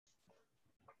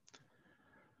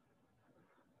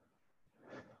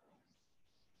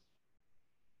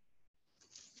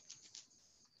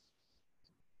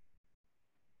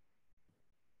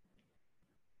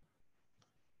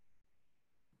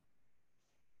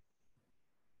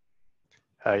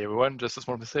Hi everyone, just a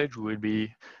small message. We will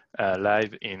be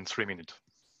live in 3 minutes.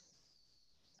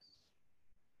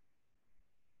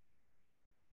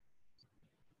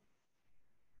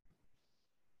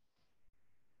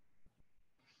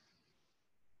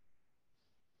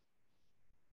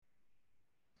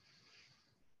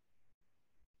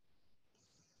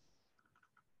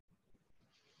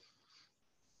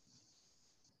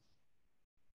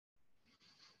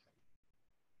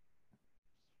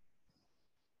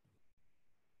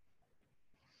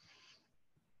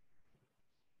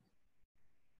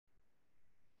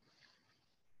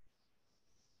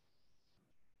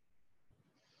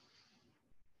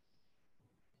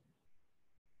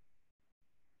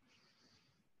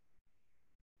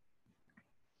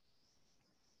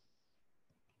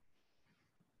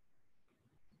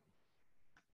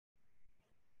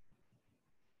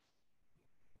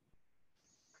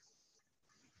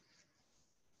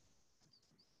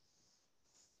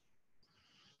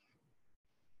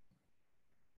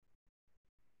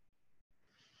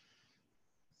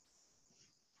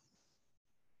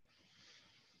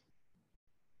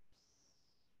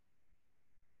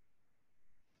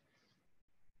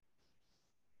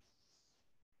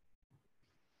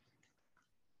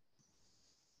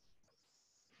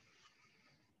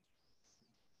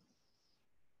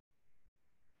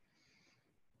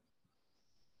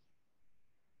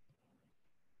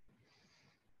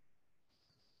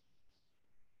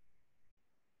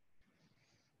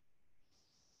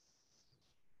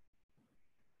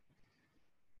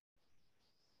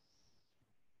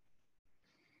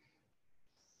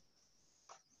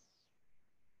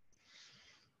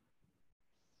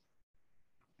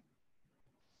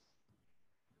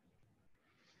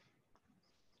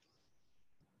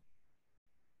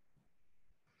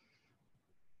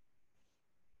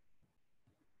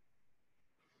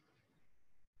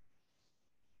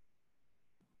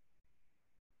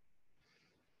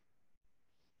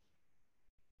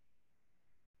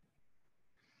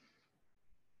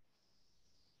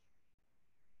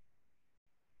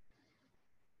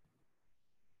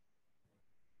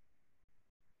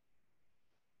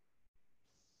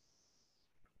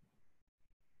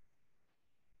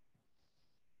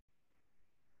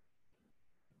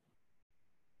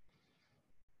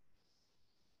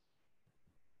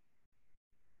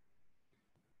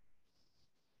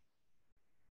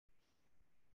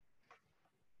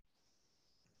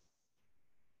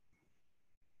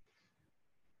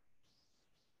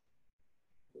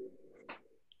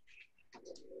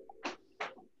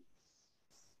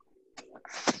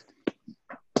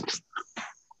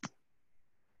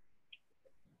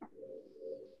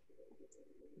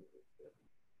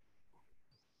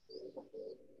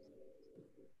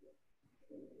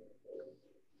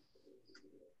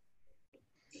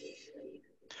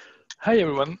 Hi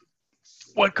everyone,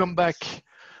 welcome back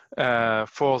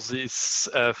for this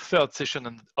third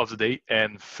session of the day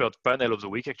and third panel of the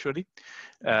week actually.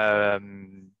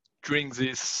 During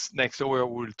this next hour,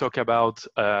 we'll talk about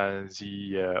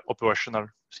the operational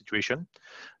situation.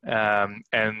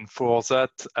 And for that,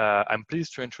 I'm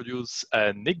pleased to introduce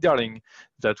Nic Darling,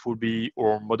 that will be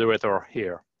our moderator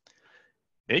here.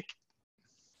 Nic?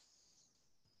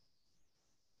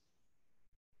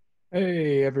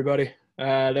 Hey everybody,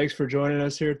 thanks for joining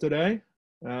us here today.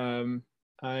 I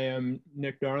am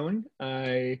Nic Darling.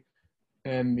 I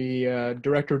am the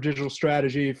Director of Digital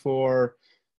Strategy for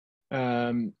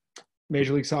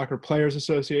Major League Soccer Players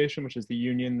Association, which is the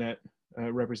union that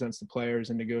represents the players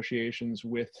in negotiations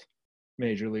with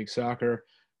Major League Soccer.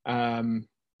 That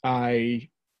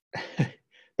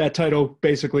title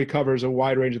basically covers a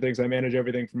wide range of things. I manage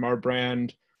everything from our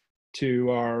brand to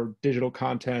our digital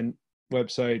content,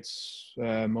 websites,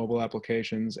 mobile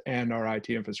applications, and our IT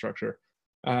infrastructure.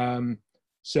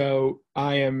 So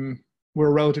we're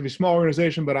a relatively small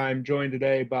organization, but I'm joined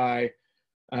today by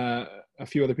a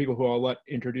few other people who I'll let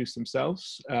introduce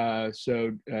themselves.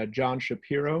 Jon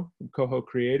Shapiro from Coho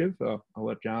Creative. I'll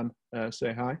let Jon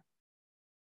say hi.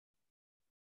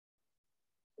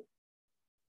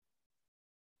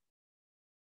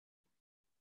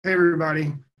 Hey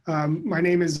everybody, my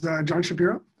name is Jon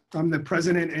Shapiro. I'm the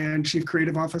President and Chief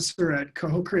Creative Officer at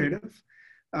Coho Creative.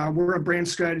 We're a brand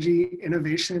strategy,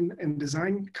 innovation, and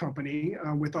design company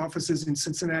with offices in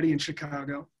Cincinnati and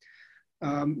Chicago.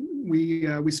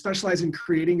 We specialize in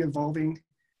creating, evolving,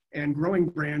 and growing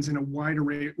brands in a wide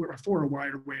array, for a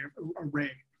wide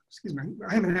array. Excuse me,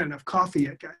 I haven't had enough coffee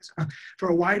yet, guys.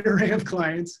 For a wide array of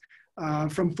clients,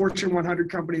 from Fortune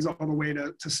 100 companies all the way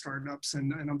to startups,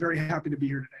 and I'm very happy to be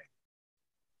here today.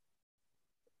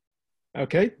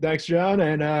 Okay, thanks, Jon.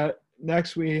 And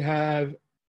next we have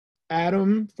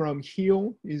Adam from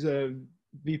Heal. He's a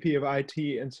VP of IT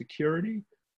and Security.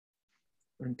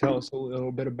 And tell us a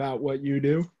little bit about what you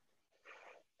do.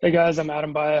 Hey guys, I'm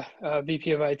Bayaa,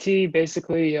 VP of IT.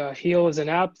 Basically, Heal is an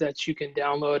app that you can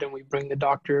download and we bring the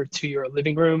doctor to your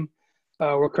living room.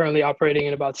 We're currently operating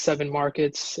in about 7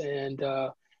 markets, and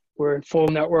we're in full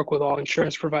network with all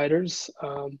insurance providers.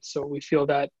 So we feel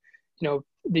that,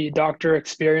 the doctor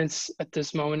experience at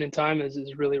this moment in time is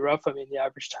really rough. I mean, the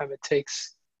average time it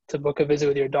takes to book a visit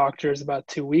with your doctor is about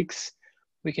 2 weeks.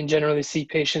 We can generally see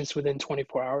patients within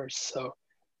 24 hours. So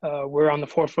we're on the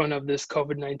forefront of this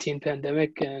COVID-19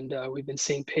 pandemic, and we've been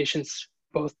seeing patients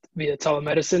both via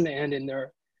telemedicine and in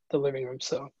the living room.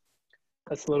 So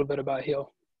that's a little bit about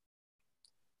Heal.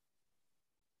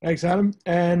 Thanks, Adam.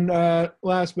 And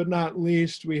last but not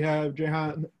least, we have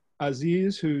Jehan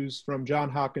Aziz, who's from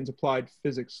Johns Hopkins Applied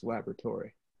Physics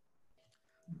Laboratory.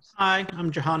 Hi,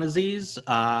 I'm Jehan Aziz.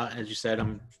 As you said,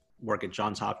 I'm work at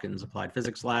Johns Hopkins Applied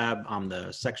Physics Lab. I'm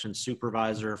the section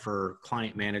supervisor for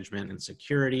client management and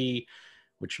security,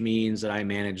 which means that I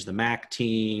manage the Mac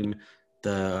team,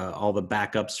 all the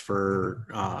backups for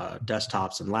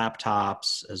desktops and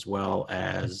laptops, as well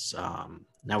as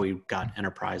now we've got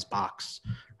Enterprise Box,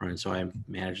 right? So I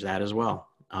manage that as well,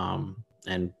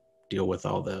 and deal with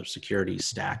all the security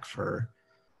stack for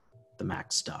the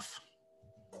Mac stuff.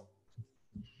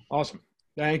 Awesome.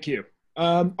 Thank you.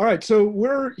 All right, so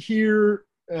we're here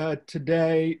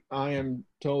today, I am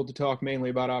told, to talk mainly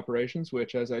about operations,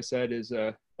 which, as I said, is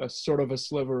a sort of a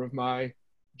sliver of my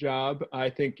job. I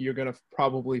think you're going to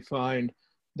probably find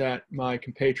that my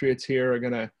compatriots here are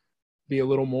going to be a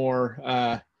little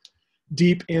more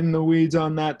deep in the weeds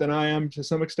on that than I am to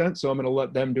some extent, so I'm going to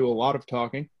let them do a lot of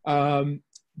talking.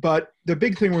 But the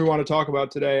big thing we want to talk about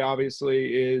today,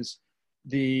 obviously, is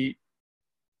the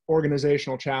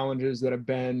organizational challenges that have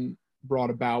been brought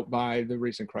about by the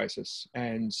recent crisis.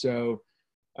 And so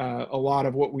a lot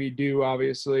of what we do,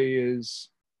 obviously, is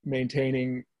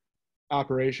maintaining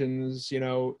operations,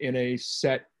 in a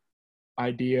set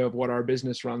idea of what our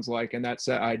business runs like. And that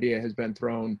set idea has been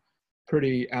thrown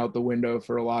pretty out the window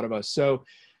for a lot of us. So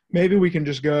maybe we can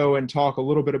just go and talk a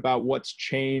little bit about what's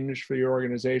changed for your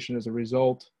organization as a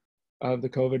result of the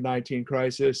COVID-19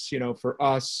 crisis. For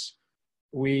us,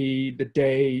 the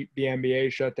day the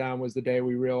NBA shut down was the day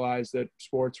we realized that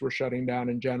sports were shutting down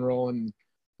in general. And,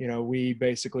 we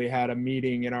basically had a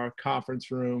meeting in our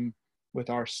conference room with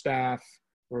our staff.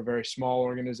 We're a very small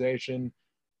organization,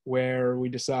 where we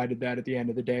decided that at the end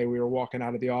of the day, we were walking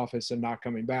out of the office and not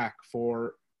coming back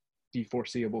for the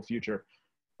foreseeable future.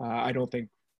 I don't think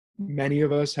many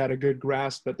of us had a good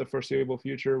grasp that the foreseeable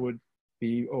future would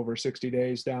be over 60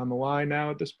 days down the line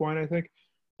now at this point, I think.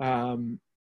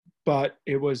 But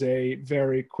it was a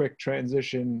very quick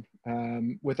transition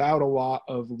without a lot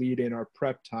of lead-in or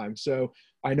prep time. So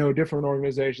I know different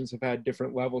organizations have had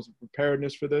different levels of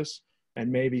preparedness for this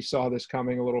and maybe saw this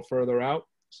coming a little further out.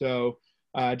 So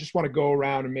I just want to go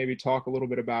around and maybe talk a little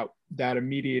bit about that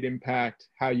immediate impact,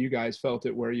 how you guys felt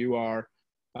it where you are,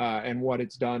 and what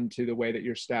it's done to the way that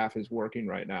your staff is working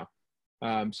right now.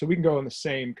 So we can go in the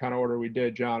same kind of order we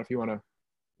did. John, if you want to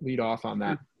lead off on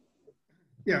that.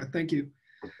 Yeah, thank you.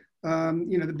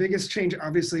 The biggest change,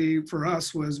 obviously, for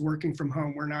us was working from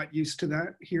home. We're not used to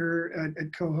that here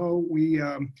at Coho.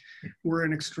 We're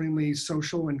an extremely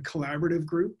social and collaborative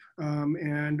group,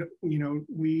 and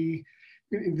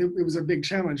it was a big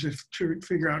challenge to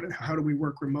figure out how do we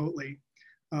work remotely.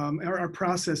 Our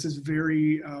process is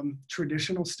very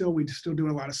traditional still. We still do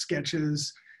a lot of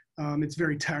sketches. It's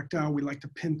very tactile. We like to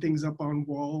pin things up on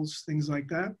walls, things like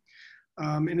that.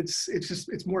 And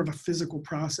it's more of a physical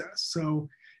process. So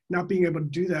not being able to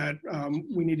do that,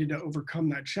 we needed to overcome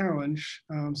that challenge.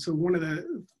 So one of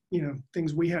the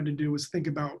things we had to do was think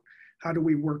about how do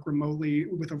we work remotely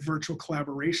with a virtual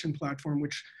collaboration platform,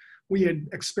 which we had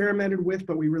experimented with,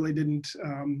 but we really didn't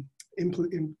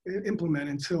implement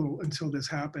until this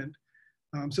happened.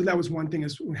 So that was one thing,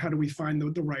 is how do we find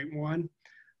the right one?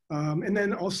 And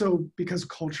then also, because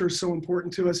culture is so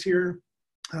important to us here,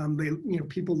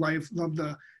 people love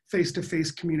the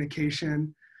face-to-face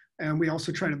communication, and we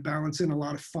also try to balance in a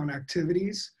lot of fun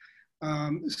activities.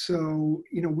 So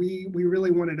we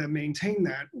really wanted to maintain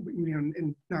that,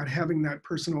 and not having that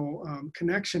personal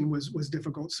connection was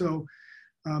difficult. So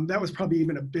that was probably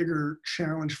even a bigger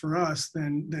challenge for us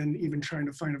than even trying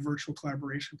to find a virtual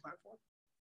collaboration platform.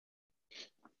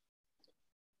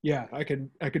 Yeah, I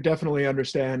could definitely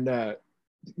understand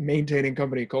maintaining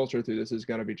company culture through this is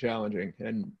going to be challenging,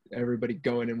 and everybody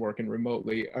going and working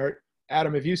remotely.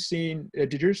 Adam, have you seen?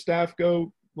 Did your staff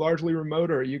go largely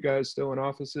remote, or are you guys still in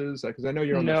offices? Because I know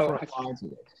you're on the front lines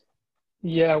of this.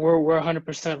 Yeah, we're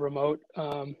 100% remote.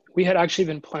 We had actually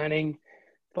been planning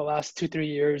the last 2-3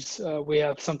 years, we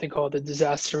have something called the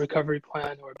disaster recovery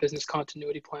plan or business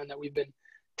continuity plan that we've been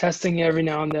testing every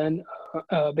now and then.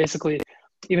 Basically,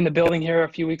 even the building here a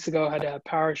few weeks ago had to have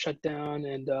power shut down,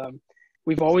 and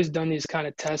we've always done these kind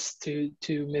of tests to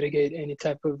mitigate any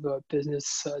type of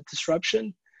business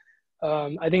disruption.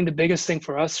 I think the biggest thing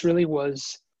for us really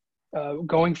was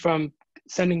going from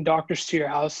sending doctors to your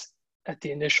house at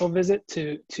the initial visit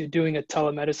to doing a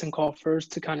telemedicine call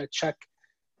first to kind of check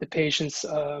the patient's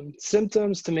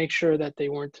symptoms to make sure that they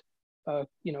weren't, they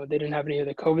didn't have any of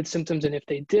the COVID symptoms. And if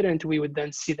they didn't, we would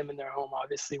then see them in their home,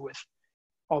 obviously with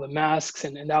all the masks.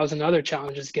 And that was another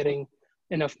challenge, is getting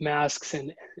enough masks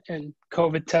and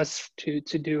COVID tests to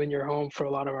do in your home for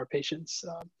a lot of our patients.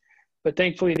 But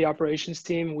thankfully, the operations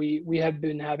team, we have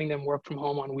been having them work from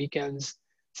home on weekends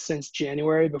since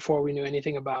January, before we knew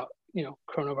anything about,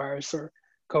 coronavirus or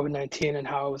COVID-19 and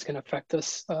how it was going to affect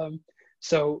us.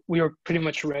 So we were pretty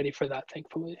much ready for that,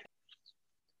 thankfully.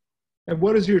 And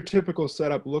what does your typical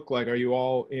setup look like? Are you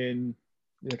all in,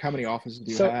 how many offices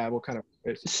do you have? What kind of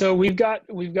space? So we've got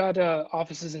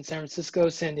offices in San Francisco,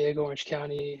 San Diego, Orange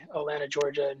County, Atlanta,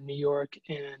 Georgia, New York,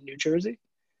 and New Jersey.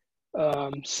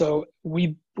 So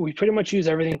we pretty much use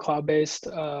everything cloud-based.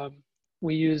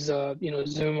 We use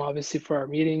Zoom obviously for our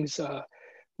meetings.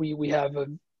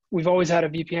 We've always had a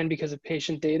VPN because of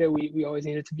patient data. We always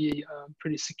needed to be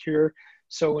pretty secure.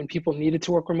 So when people needed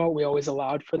to work remote, we always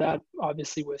allowed for that,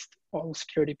 obviously with all the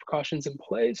security precautions in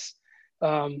place.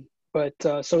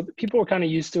 So people were kind of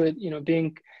used to it,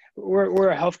 we're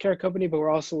a healthcare company, but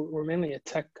we're mainly a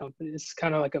tech company. It's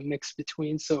kind of like a mix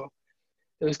between. So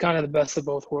it was kind of the best of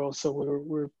both worlds. So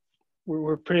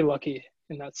we're pretty lucky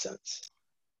in that sense.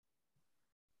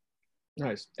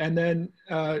 Nice. And then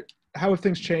how have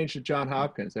things changed at Johns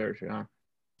Hopkins there, Jehan?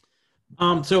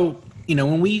 So,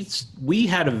 when we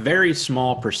had a very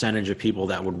small percentage of people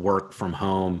that would work from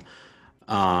home,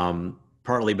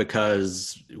 partly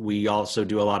because we also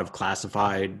do a lot of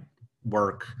classified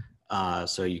work.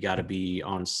 So you got to be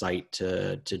on site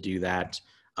to do that.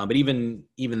 But even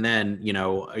then,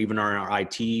 even our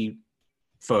IT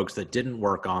folks that didn't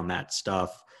work on that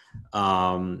stuff,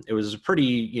 it was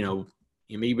pretty,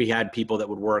 maybe we had people that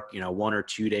would work, 1 or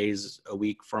 2 days a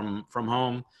week from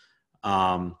home.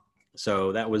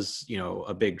 So that was,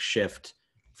 a big shift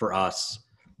for us,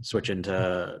 switching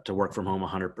to work from home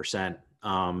 100%.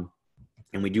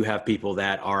 And we do have people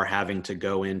that are having to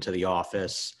go into the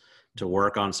office to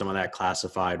work on some of that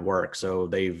classified work. So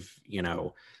they've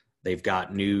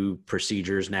got new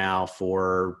procedures now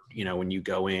for, when you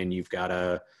go in, you've got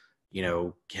to,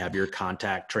 have your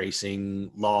contact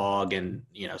tracing log, and,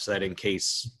 so that in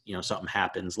case, something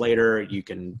happens later, you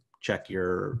can check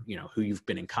your, who you've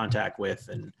been in contact with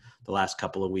in the last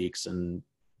couple of weeks and,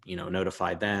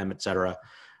 notify them, et cetera.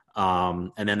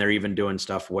 And then they're even doing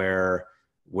stuff where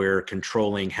we're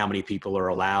controlling how many people are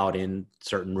allowed in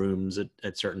certain rooms at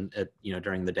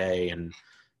during the day, and,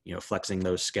 flexing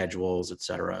those schedules, et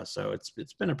cetera. So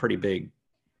it's been a pretty big,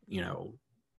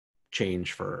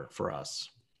 change for us.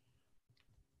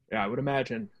 Yeah, I would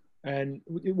imagine. And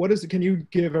can you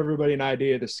give everybody an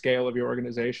idea of the scale of your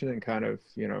organization and kind of,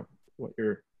 what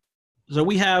you're... So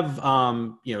we have,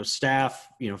 staff,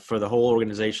 for the whole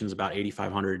organization is about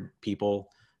 8,500 people.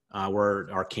 Where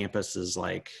our campus is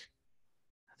like,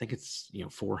 I think it's,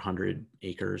 400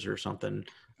 acres or something.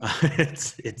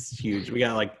 It's huge. We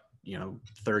got like,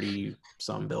 30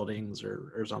 some buildings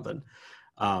or something.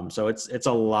 So it's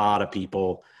a lot of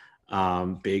people,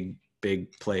 big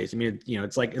place. I mean,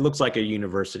 it's like, it looks like a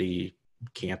university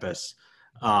campus.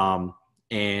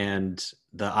 And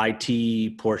the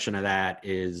IT portion of that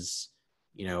is,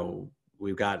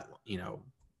 we've got,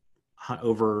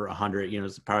 over 100,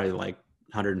 it's probably like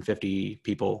 150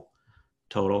 people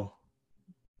total.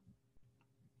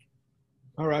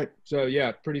 All right. So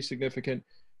yeah, pretty significant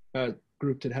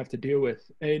group to have to deal with.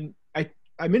 And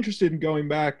I'm interested in going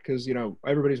back because,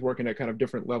 everybody's working at kind of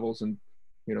different levels, and,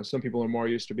 some people are more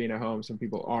used to being at home, some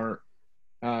people aren't.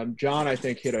 Jon, I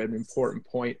think, hit an important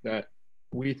point that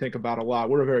we think about a lot.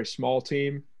 We're a very small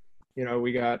team.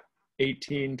 We got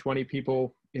 18, 20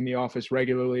 people in the office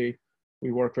regularly.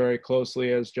 We work very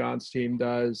closely, as Jon's team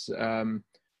does.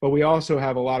 But we also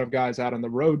have a lot of guys out on the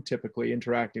road, typically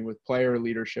interacting with player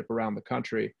leadership around the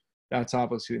country. That's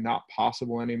obviously not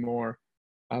possible anymore.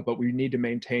 But we need to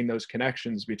maintain those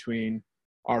connections between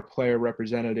our player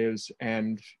representatives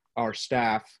and our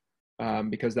staff,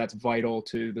 because that's vital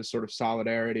to the sort of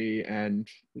solidarity and,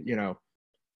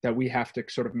 that we have to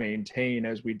sort of maintain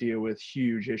as we deal with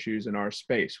huge issues in our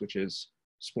space, which is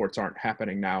sports aren't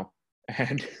happening now.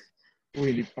 And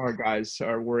our guys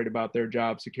are worried about their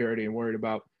job security and worried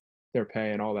about their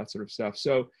pay and all that sort of stuff.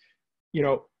 So, you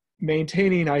know,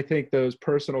 maintaining, I think, those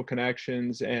personal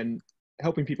connections and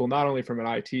helping people not only from an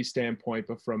IT standpoint,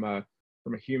 but from a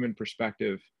human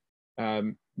perspective.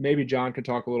 Maybe Jon could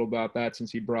talk a little about that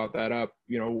since he brought that up.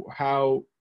 You know,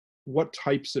 what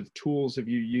types of tools have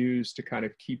you used to kind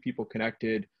of keep people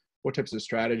connected? What types of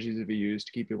strategies have you used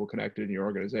to keep people connected in your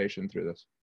organization through this?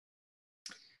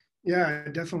 Yeah,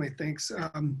 definitely. Thanks.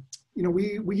 You know,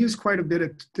 we use quite a bit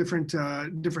of different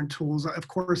tools. Of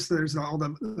course, there's all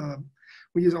the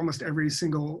we use almost every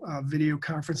single video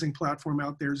conferencing platform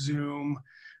out there: Zoom,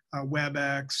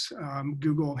 WebEx,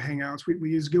 Google Hangouts.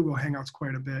 We use Google Hangouts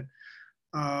quite a bit.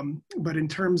 But in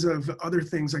terms of other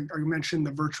things, like I mentioned,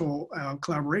 the virtual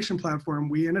collaboration platform,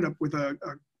 we ended up with a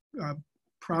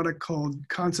product called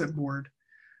Concept Board,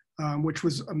 which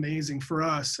was amazing for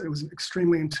us. It was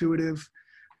extremely intuitive.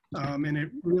 And it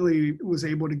really was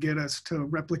able to get us to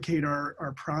replicate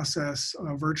our process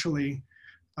virtually,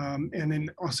 and then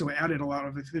also added a lot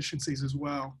of efficiencies as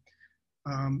well.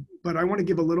 But I want to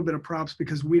give a little bit of props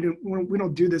because we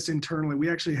don't do this internally. We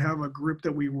actually have a group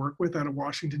that we work with out of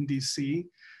Washington, D.C.,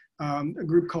 a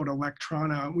group called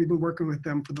Electrona. We've been working with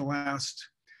them for the last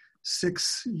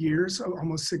 6 years,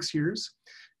 almost 6 years.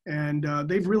 And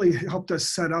they've really helped us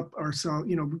set up ourselves.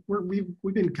 You know,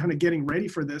 we've been kind of getting ready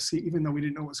for this, even though we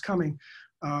didn't know it was coming,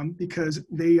 because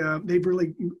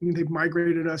they've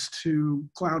migrated us to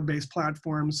cloud-based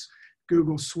platforms,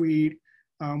 Google Suite.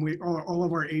 All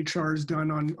of our HR is done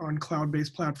on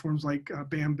cloud-based platforms like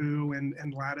Bamboo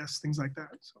and Lattice, things like that.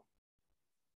 So,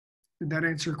 did that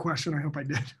answer your question? I hope I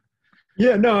did.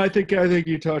 Yeah, no, I think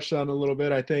you touched on a little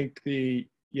bit. I think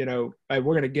you know, we're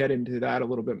going to get into that a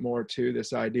little bit more too,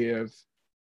 this idea of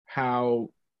how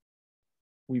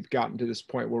we've gotten to this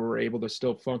point where we're able to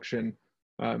still function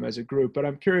as a group. But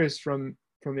I'm curious from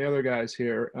the other guys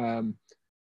here,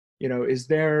 you know,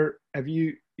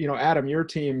 you know, Adam, your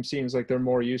team seems like they're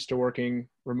more used to working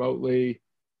remotely,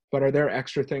 but are there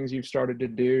extra things you've started to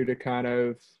do to kind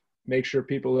of make sure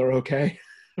people are okay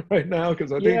right now?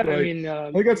 Because I think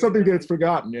that's something that's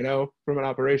forgotten, you know, from an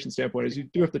operations standpoint, is you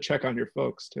do have to check on your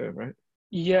folks too, right?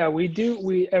 Yeah, we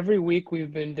do. Every week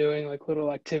we've been doing like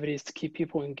little activities to keep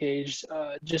people engaged,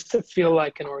 just to feel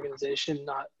like an organization,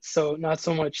 not so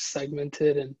much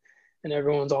segmented and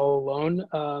everyone's all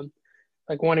alone.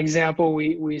 Like one example,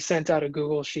 we sent out a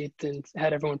Google sheet and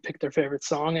had everyone pick their favorite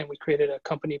song, and we created a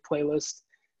company playlist,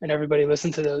 and everybody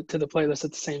listened to the playlist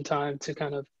at the same time to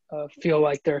kind of feel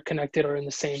like they're connected or in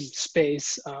the same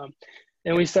space.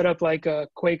 And we set up like a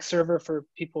Quake server for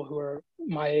people who are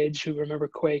my age who remember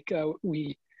Quake.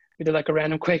 We did like a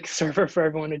random Quake server for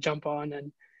everyone to jump on, and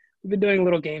we've been doing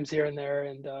little games here and there.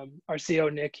 And our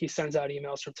CEO Nick, he sends out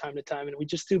emails from time to time, and we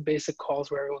just do basic calls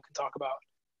where everyone can talk about,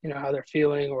 you know, how they're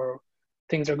feeling or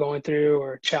things they're going through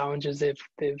or challenges they've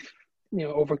you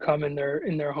know overcome in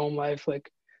their home life. Like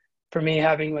for me,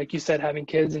 having, like you said, having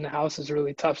kids in the house is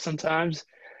really tough sometimes.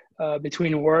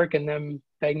 Between work and them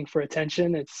begging for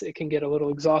attention, it can get a little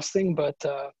exhausting, but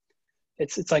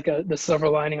it's like the silver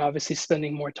lining, obviously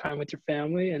spending more time with your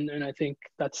family. And I think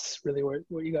that's really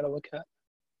what you got to look at.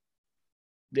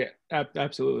 Yeah,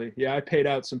 absolutely. Yeah. I paid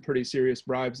out some pretty serious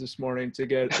bribes this morning to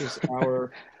get this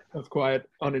hour of quiet,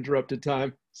 uninterrupted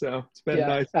time. So it's been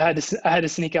nice. I had to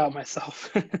sneak out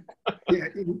myself. Yeah,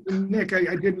 Nick,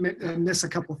 I did miss a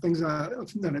couple of things.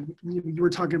 You were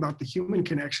talking about the human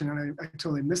connection, and I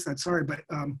totally missed that. Sorry, but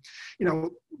you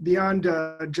know, beyond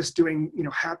just doing, you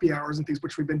know, happy hours and things,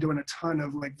 which we've been doing a ton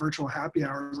of, like virtual happy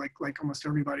hours, like almost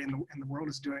everybody in the world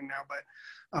is doing now.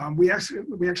 But we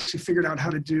actually figured out how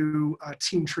to do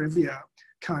team trivia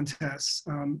contests,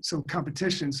 so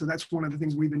competition. So that's one of the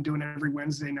things we've been doing every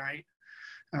Wednesday night.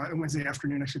 Wednesday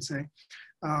afternoon, I should say.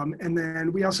 And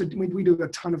then we also we do a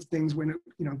ton of things when it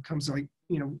comes to, like,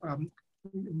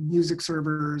 music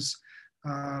servers,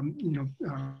 all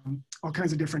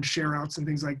kinds of different share outs and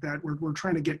things like that. We're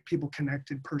trying to get people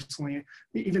connected personally,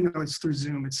 even though it's through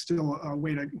Zoom. It's still a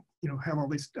way to have all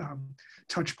these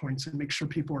touch points and make sure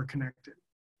people are connected.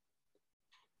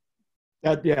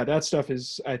 That stuff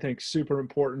is, I think, super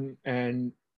important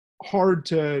and hard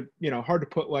to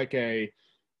put like a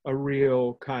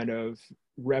real kind of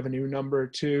revenue number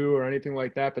to or anything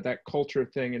like that, but that culture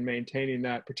thing and maintaining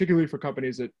that, particularly for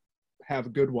companies that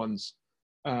have good ones,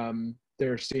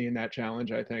 they're seeing that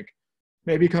challenge. I think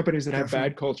maybe companies that have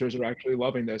bad cultures are actually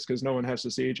loving this because no one has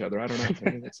to see each other. I don't know.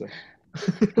 Maybe that's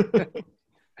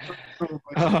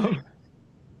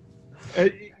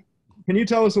can you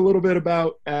tell us a little bit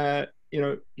about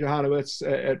Jehan,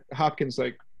 at Hopkins,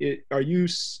 like, are you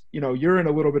you're in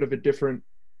a little bit of a different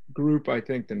group, I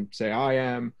think, than say I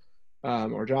am,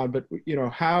 or Jon, but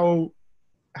how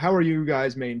how are you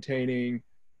guys maintaining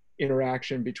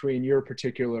interaction between your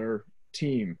particular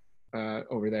team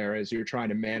over there as you're trying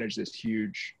to manage this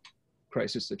huge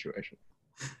crisis situation?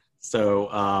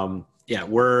 So yeah,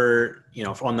 we're, you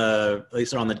know, at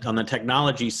least on the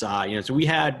technology side, you know, so we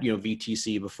had, you know,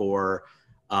 VTC before,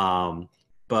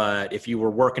 but if you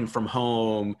were working from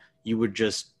home, you would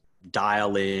just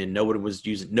dial in.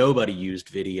 Nobody used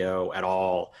video at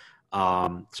all.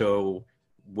 So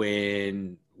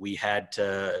when we had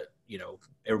to, you know,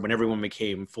 when everyone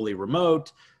became fully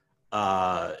remote,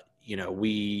 you know,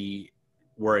 we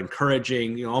were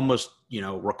encouraging, you know, almost, you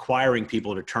know, requiring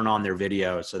people to turn on their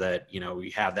video so that, you know, we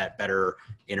have that better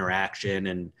interaction.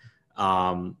 And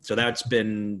so that's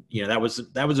been, you know, that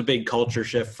was a big culture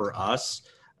shift for us,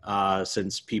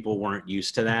 since people weren't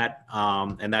used to that.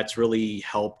 And that's really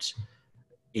helped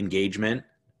engagement,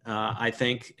 I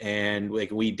think. And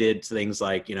like, we did things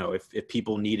like, you know, if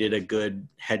people needed a good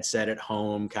headset at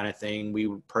home kind of thing, we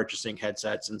were purchasing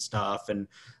headsets and stuff, and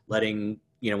letting,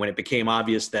 you know, when it became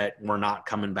obvious that we're not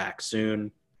coming back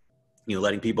soon, you know,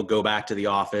 letting people go back to the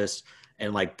office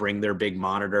and like bring their big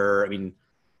monitor. I mean,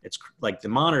 it's like the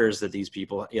monitors that these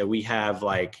people, you know, we have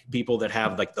like people that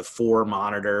have like the 4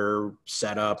 monitor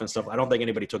setup and stuff. I don't think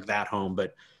anybody took that home,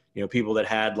 but, you know, people that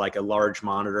had like a large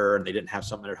monitor and they didn't have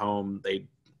something at home, they,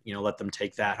 you know, let them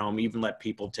take that home. Even let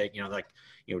people take, you know, like,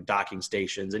 you know, docking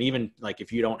stations. And even like,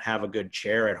 if you don't have a good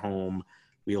chair at home,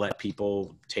 we let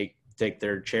people take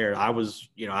their chair. I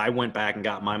went back and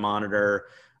got my monitor.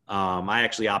 I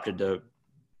actually opted to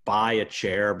buy a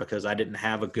chair because I didn't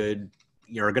have a good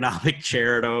ergonomic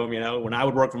chair at home. You know, when I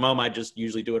would work from home, I just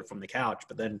usually do it from the couch,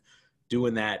 but then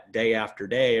doing that day after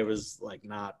day, it was like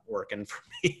not working for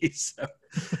me. So,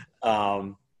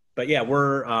 but yeah,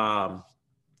 we're,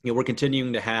 you know, we're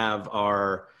continuing to have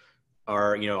our,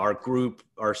 you know, our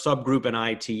subgroup in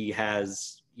IT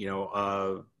has, you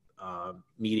know,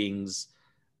 meetings.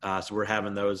 So we're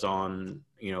having those on,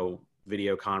 you know,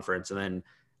 video conference. And then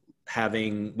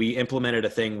we implemented a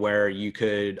thing where you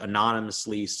could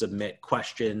anonymously submit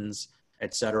questions,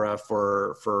 et cetera,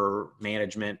 for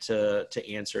management to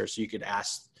answer. So you could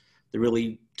ask the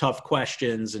really tough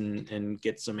questions and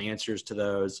get some answers to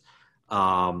those.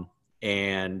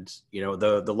 And, you know,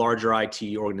 the larger IT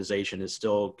organization is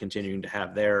still continuing to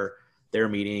have their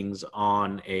meetings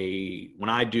when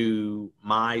I do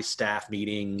my staff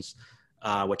meetings,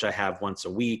 which I have once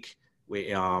a week. We,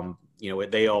 you know,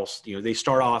 they're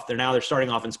starting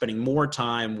off and spending more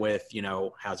time with, you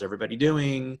know, how's everybody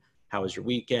doing? How was your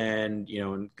weekend? You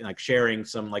know, and like sharing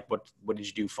some, like, what did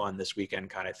you do fun this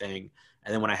weekend kind of thing.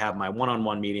 And then when I have my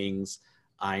one-on-one meetings,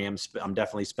 I'm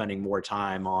definitely spending more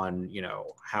time on, you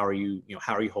know, how are you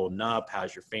holding up?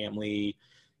 How's your family?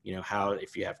 You know,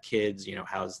 if you have kids, you know,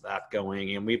 how's that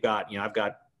going? And we've got, you know, I've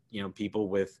got, you know, people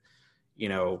with, you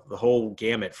know, the whole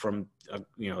gamut from,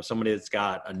 you know, somebody that's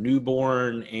got a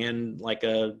newborn and like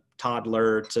a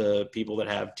toddler to people that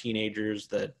have teenagers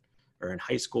that are in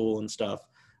high school and stuff.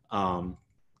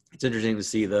 It's interesting to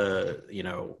see the, you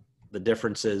know, the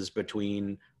differences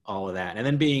between all of that, and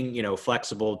then being, you know,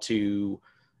 flexible to,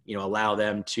 you know, allow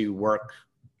them to work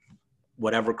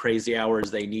whatever crazy hours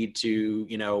they need to.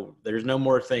 You know, there's no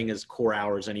more thing as core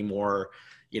hours anymore.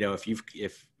 You know, if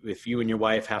you and your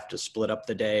wife have to split up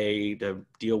the day to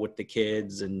deal with the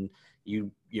kids, and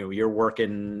you're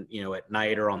working, you know, at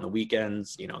night or on the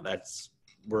weekends, you know,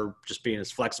 we're just being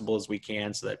as flexible as we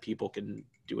can so that people can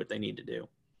do what they need to do.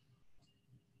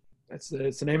 It's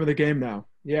the name of the game now.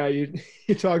 Yeah, you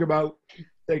talk about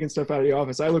taking stuff out of the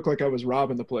office. I look like I was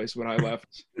robbing the place when I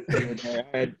left. I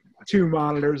had 2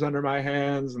 monitors under my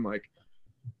hands and like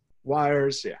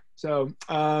wires. Yeah. So,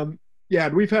 yeah,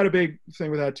 we've had a big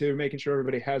thing with that too. Making sure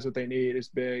everybody has what they need is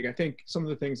big. I think some of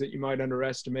the things that you might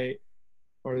underestimate,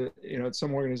 or, you know,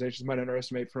 some organizations might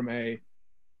underestimate from a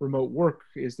remote work,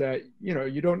 is that, you know,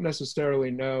 you don't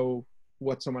necessarily know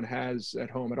what someone has at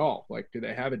home at all. Like, do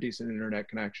they have a decent internet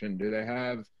connection? Do they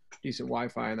have decent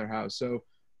Wi-Fi in their house? So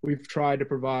we've tried to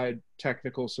provide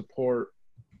technical support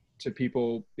to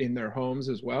people in their homes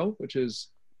as well, which is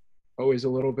always a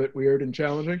little bit weird and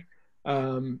challenging,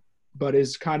 but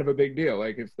is kind of a big deal.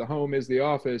 Like, if the home is the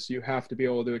office, you have to be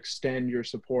able to extend your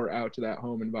support out to that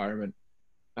home environment,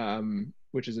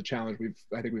 which is a challenge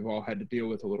I think we've all had to deal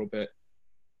with a little bit.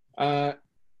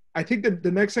 I think that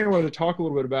the next thing I wanted to talk a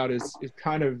little bit about is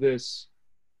kind of this,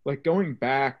 like, going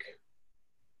back,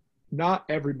 not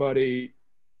everybody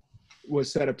was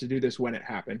set up to do this when it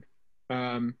happened.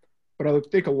 But I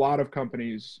think a lot of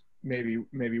companies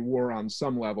maybe were on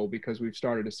some level, because we've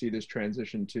started to see this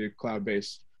transition to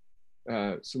cloud-based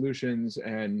solutions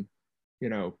and, you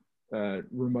know,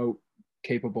 remote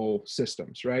capable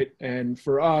systems, right? And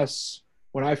for us,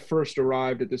 when I first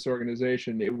arrived at this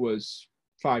organization, it was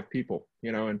 5 people,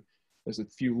 and there's a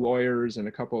few lawyers and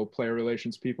a couple of player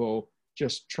relations people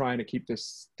just trying to keep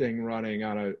this thing running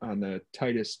on the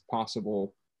tightest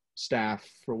possible staff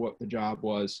for what the job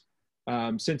was.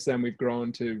 Since then, we've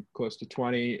grown to close to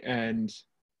 20. And,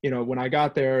 when I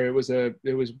got there, it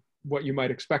was what you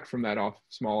might expect from that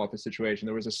small office situation.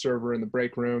 There was a server in the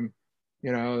break room.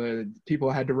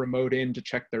 People had to remote in to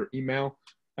check their email.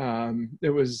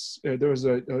 There was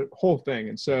a whole thing.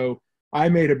 And so I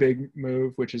made a big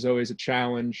move, which is always a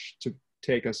challenge, to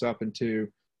take us up into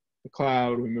the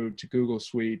cloud. We moved to Google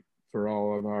Suite for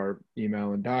all of our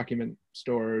email and document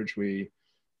storage. We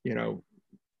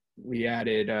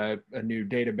added a new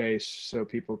database so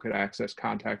people could access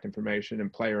contact information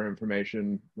and player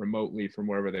information remotely from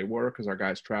wherever they were, because our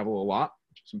guys travel a lot,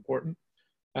 which is important.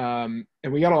 And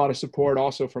we got a lot of support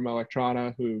also from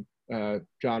Electrona, who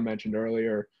John mentioned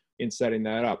earlier, in setting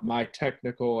that up. My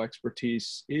technical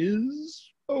expertise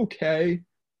is okay,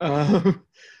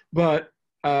 but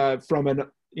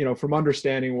from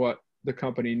understanding what the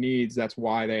company needs, that's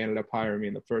why they ended up hiring me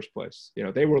in the first place.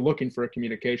 They were looking for a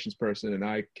communications person, and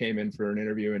I came in for an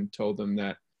interview and told them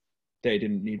that they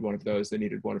didn't need one of those, they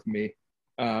needed one of me.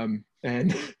 And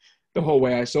the whole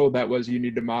way I sold that was, you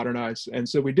need to modernize. And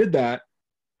so we did that,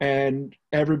 and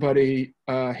everybody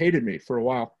hated me for a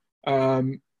while.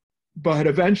 But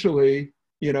eventually,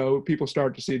 people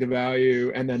start to see the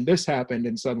value, and then this happened,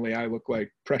 and suddenly I look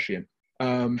like prescient.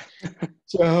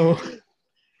 So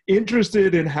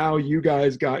interested in how you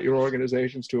guys got your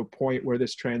organizations to a point where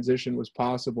this transition was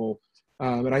possible.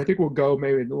 And I think we'll go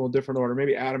maybe in a little different order.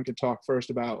 Maybe Adam can talk first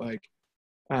about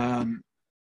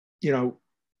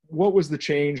what was the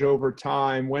change over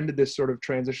time? When did this sort of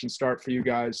transition start for you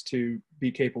guys to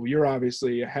be capable? You're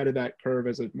obviously ahead of that curve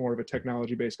as more of a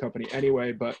technology-based company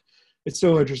anyway, but it's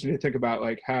still interesting to think about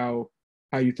how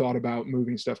you thought about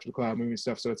moving stuff to the cloud, moving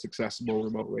stuff so it's accessible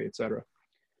remotely, et cetera.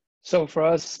 So for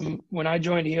us, when I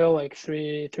joined Heal like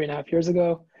three and a half years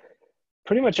ago,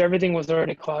 pretty much everything was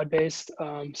already cloud-based.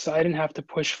 So I didn't have to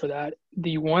push for that.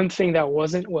 The one thing that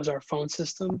wasn't was our phone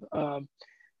system.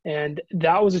 And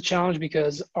that was a challenge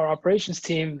because our operations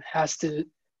team has to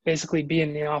basically be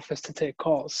in the office to take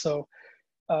calls. So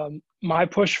my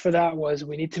push for that was,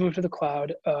 we need to move to the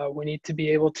cloud. We need to be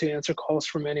able to answer calls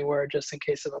from anywhere, just in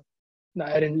case of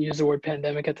I didn't use the word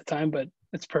pandemic at the time, but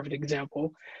it's a perfect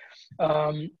example.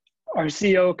 Our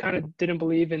CEO kind of didn't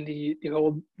believe in the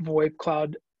old VoIP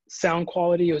cloud sound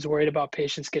quality. He was worried about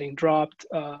patients getting dropped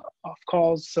off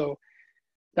calls. So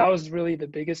that was really the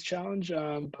biggest challenge.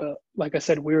 But like I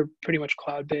said, we were pretty much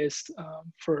cloud-based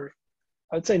for,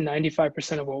 I would say,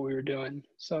 95% of what we were doing.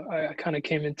 So I kind of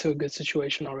came into a good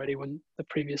situation already when the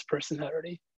previous person had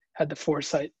already had the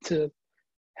foresight to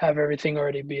have everything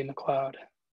already be in the cloud.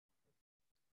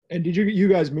 And did you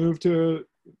guys move to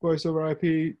voice over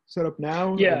IP setup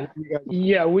now?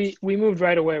 Yeah, we moved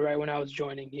right away, right when I was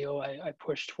joining Heal. I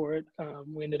pushed for it.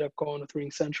 We ended up going with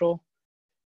Ring Central,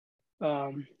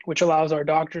 which allows our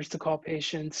doctors to call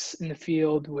patients in the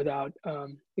field without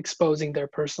exposing their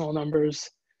personal numbers.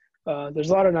 There's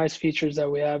a lot of nice features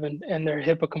that we have, and they're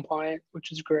HIPAA compliant,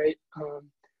 which is great.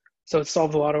 So it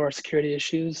solved a lot of our security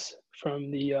issues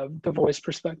from the voice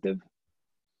perspective.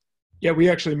 Yeah,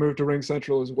 we actually moved to Ring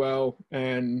Central as well,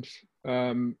 and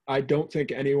I don't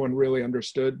think anyone really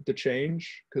understood the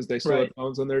change because they still had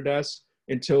phones on their desks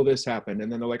until this happened.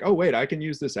 And then they're like, oh, wait, I can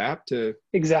use this app to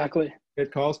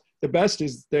get calls. The best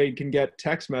is they can get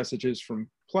text messages from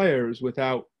players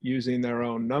without using their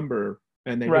own number,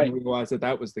 and they didn't realize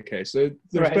that was the case. So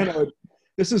there's been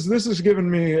this has given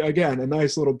me, again, a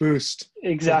nice little boost.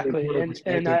 Exactly.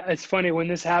 And it's funny, when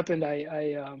this happened,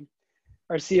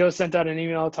 our CEO sent out an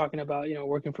email talking about,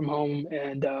 working from home.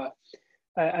 And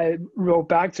I wrote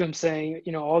back to him saying,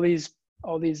 all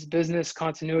these business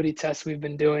continuity tests we've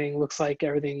been doing, looks like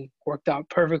everything worked out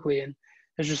perfectly. And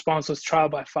his response was trial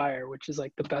by fire, which is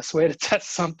like the best way to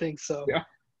test something. So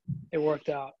it worked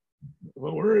out.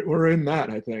 Well, we're in that,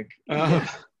 I think.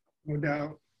 No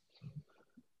doubt.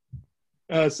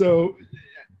 So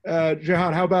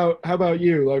Jehan, how about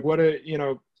you? Like,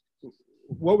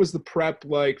 what was the prep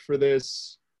like for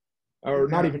this, or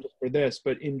not even just for this,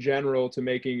 but in general, to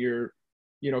making your,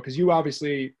 because you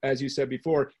obviously, as you said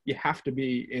before, you have to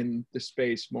be in the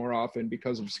space more often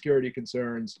because of security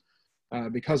concerns,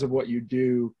 because of what you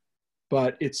do.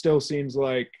 But it still seems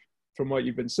like, from what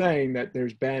you've been saying, that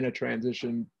there's been a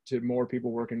transition to more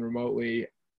people working remotely.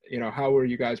 How were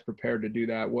you guys prepared to do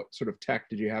that? What sort of tech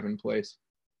did you have in place?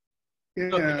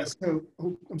 Yeah, so,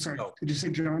 I'm sorry. Did you say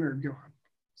John or Johan?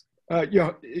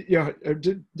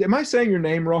 Am I saying your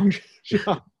name wrong,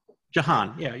 Jehan?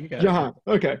 Jehan, yeah, you got it. Jehan,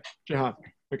 okay, Jehan,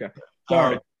 okay.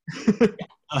 Sorry.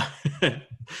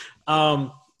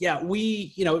 Yeah,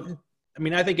 I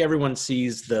mean, I think everyone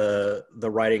sees the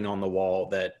writing on the wall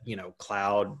that,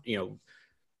 cloud,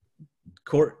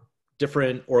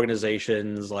 different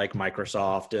organizations like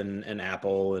Microsoft and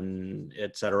Apple and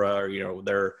et cetera,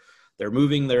 they're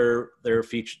moving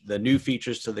the new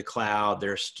features to the cloud.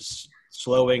 They're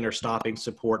slowing or stopping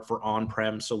support for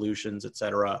on-prem solutions, et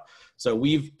cetera. So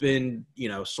we've been,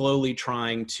 slowly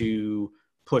trying to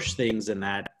push things in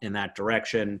that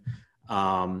direction.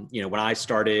 When I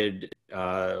started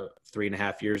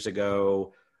 3.5 years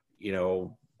ago,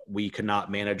 we could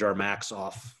not manage our Macs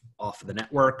off the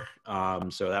network.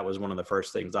 So that was one of the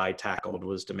first things I tackled,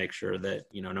 was to make sure that,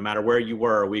 no matter where you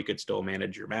were, we could still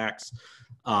manage your Macs.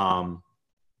 The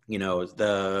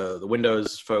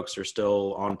Windows folks are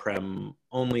still on-prem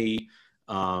only.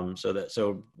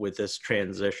 So with this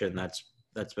transition, that's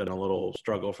been a little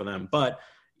struggle for them. But,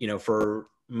 for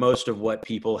most of what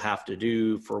people have to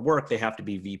do for work, they have to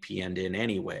be VPN'd in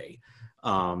anyway.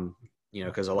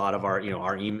 Because a lot of our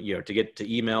to get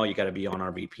to email, you got to be on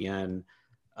our VPN.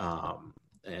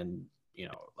 And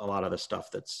a lot of the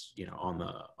stuff that's on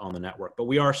the network. But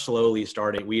we are slowly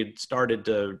starting. We had started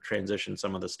to transition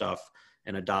some of the stuff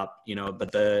and adopt,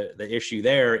 but the issue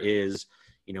there is,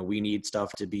 we need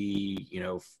stuff to be,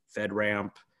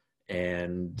 FedRAMP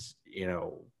and,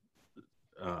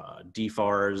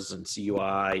 DFARS and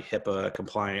CUI, HIPAA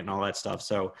compliant and all that stuff.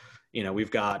 So, we've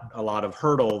got a lot of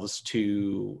hurdles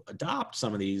to adopt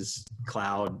some of these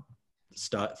cloud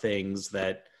things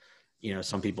that,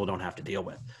 some people don't have to deal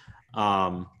with.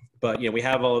 But, we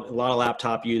have a lot of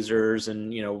laptop users,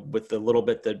 and, with the little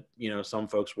bit that, some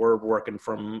folks were working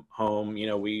from home,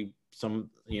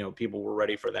 people were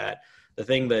ready for that. The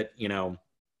thing that,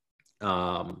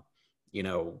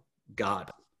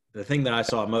 the thing that I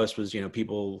saw most was,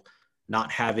 people not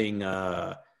having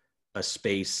a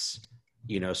space,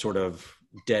 sort of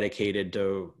dedicated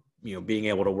to, being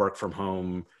able to work from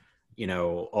home,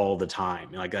 all the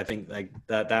time. Like, I think like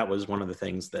that was one of the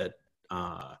things that,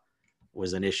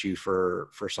 was an issue for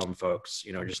some folks,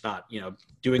 just not,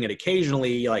 doing it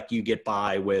occasionally, like you get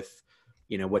by with,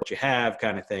 what you have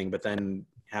kind of thing, but then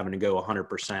having to go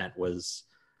 100% was,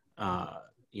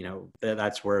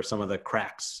 that's where some of the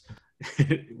cracks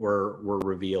were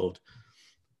revealed.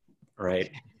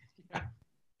 Right.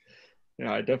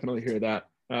 Yeah, I definitely hear that.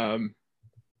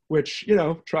 Which,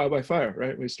 trial by fire,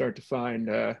 right? We start to find,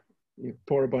 you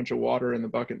pour a bunch of water in the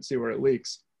bucket and see where it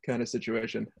leaks kind of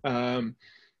situation.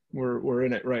 We're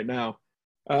in it right now.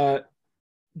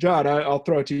 John, I'll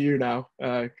throw it to you now,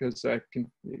 because I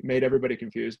made everybody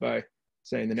confused by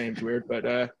saying the name's weird,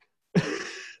 but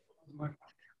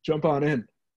jump on in.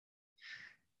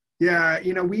 Yeah,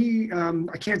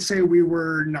 I can't say we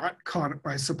were not caught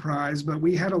by surprise, but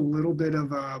we had a little bit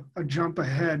of a jump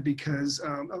ahead because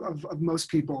of most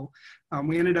people.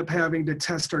 We ended up having to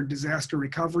test our disaster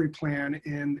recovery plan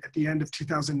at the end of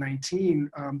 2019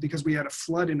 because we had a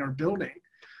flood in our building.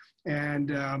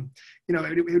 And,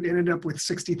 it ended up with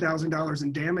 $60,000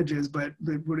 in damages, but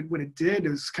what it did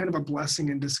is kind of a blessing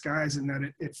in disguise in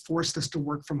that it forced us to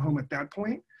work from home at that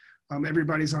point.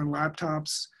 Everybody's on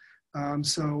laptops.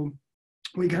 So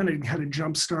we kind of had a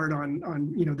jump start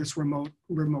on this remote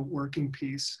working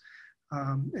piece.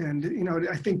 I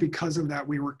think because of that,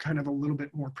 we were kind of a little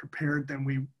bit more prepared than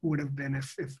we would have been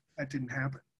if that didn't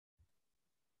happen.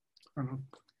 I don't know.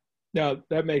 Yeah,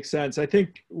 that makes sense. I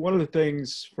think one of the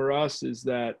things for us is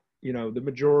that, the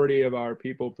majority of our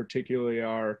people, particularly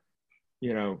our,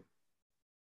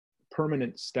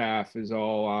 permanent staff, is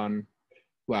all on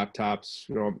laptops,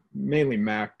 mainly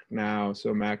Mac now,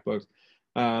 so MacBooks.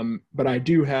 But I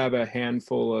do have a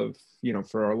handful of,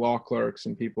 for our law clerks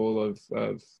and people of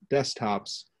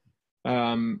desktops,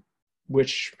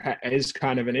 which is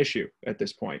kind of an issue at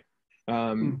this point.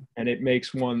 And it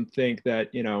makes one think that,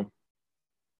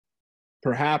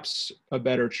 perhaps a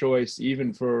better choice,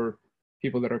 even for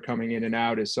people that are coming in and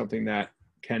out, is something that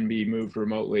can be moved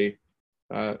remotely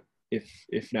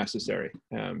if necessary.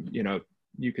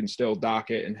 You can still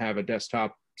dock it and have a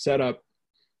desktop setup,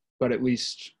 but at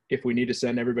least if we need to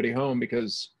send everybody home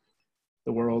because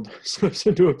the world slips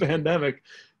into a pandemic,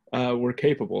 we're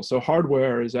capable. So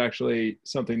hardware is actually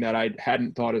something that I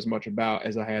hadn't thought as much about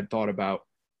as I had thought about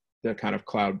the kind of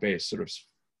cloud-based sort of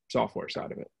software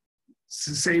side of it.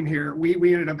 Same here. We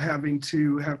ended up having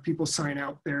to have people sign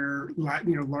out their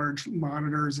large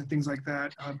monitors and things like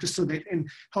that, just so they and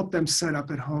help them set up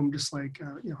at home, just like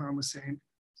Jehan was saying.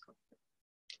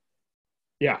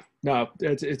 Yeah, no,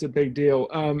 it's a big deal.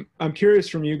 I'm curious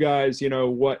from you guys,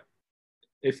 what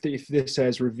if this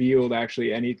has revealed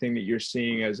actually anything that you're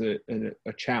seeing as a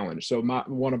challenge. So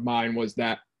one of mine was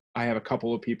that I have a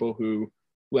couple of people who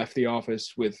left the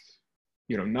office with,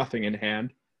 nothing in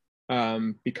hand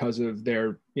because of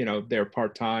their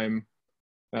part-time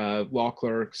law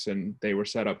clerks, and they were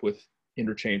set up with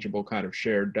interchangeable kind of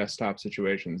shared desktop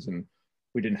situations, and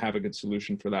we didn't have a good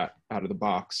solution for that out of the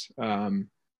box.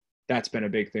 That's been a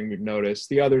big thing we've noticed.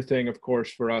 The other thing, of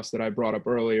course, for us that I brought up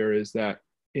earlier is that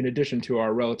in addition to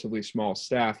our relatively small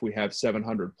staff, we have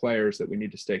 700 players that we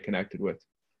need to stay connected with.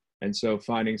 And so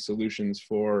finding solutions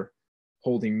for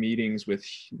holding meetings with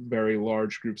very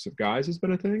large groups of guys has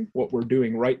been a thing. What we're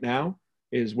doing right now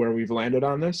is where we've landed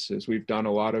on this, is we've done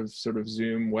a lot of sort of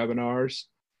Zoom webinars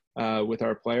with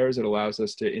our players. It allows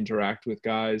us to interact with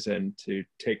guys and to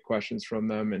take questions from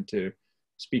them and to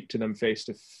speak to them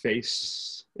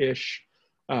face-to-face-ish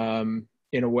in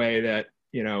a way that,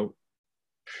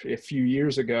 a few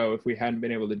years ago, if we hadn't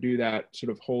been able to do that,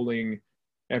 sort of holding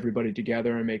everybody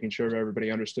together and making sure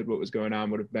everybody understood what was going on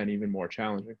would have been even more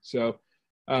challenging. So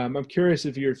I'm curious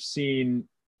if you've seen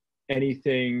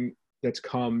anything that's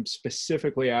come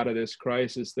specifically out of this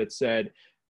crisis that said,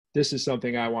 this is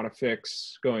something I want to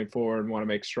fix going forward and want to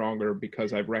make stronger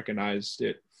because I've recognized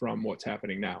it from what's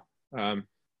happening now.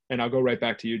 And I'll go right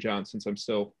back to you, John, since I'm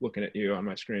still looking at you on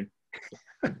my screen.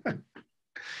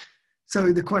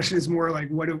 So the question is more like,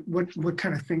 what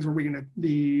kind of things are we going to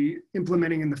be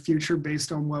implementing in the future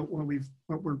based on what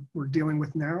we're dealing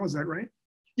with now? Is that right?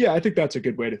 Yeah, I think that's a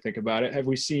good way to think about it. Have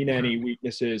we seen any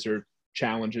weaknesses or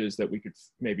challenges that we could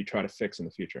maybe try to fix in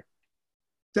the future?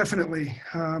 Definitely.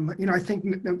 I think,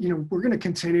 we're going to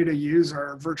continue to use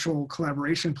our virtual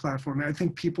collaboration platform. And I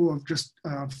think people have just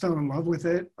fell in love with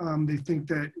it. They think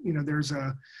that, there's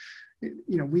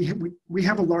we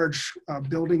have a large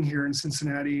building here in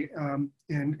Cincinnati, and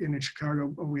in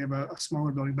Chicago we have a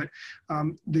smaller building, but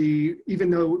even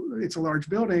though it's a large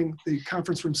building, the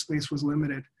conference room space was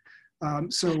limited.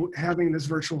 So having this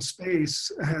virtual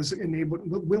space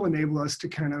will enable us to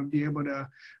kind of be able to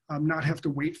not have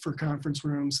to wait for conference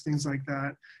rooms, things like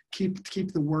that,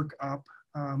 keep the work up.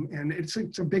 And it's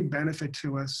a big benefit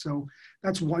to us. So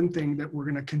that's one thing that we're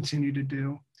going to continue to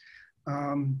do.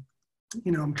 I'm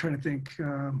trying to think.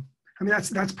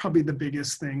 That's probably the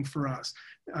biggest thing for us.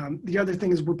 The other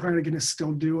thing is we're probably going to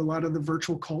still do a lot of the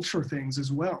virtual culture things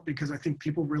as well, because I think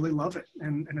people really love it.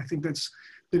 And I think that's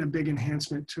been a big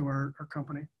enhancement to our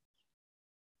company.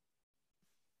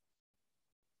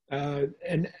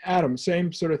 And Adam,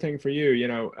 same sort of thing for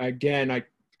you. Again, I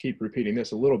keep repeating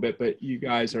this a little bit, but you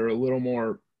guys are a little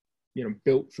more,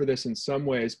 built for this in some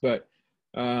ways. But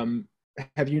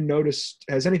have you noticed,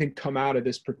 has anything come out of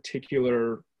this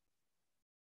particular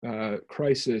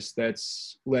crisis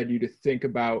that's led you to think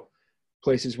about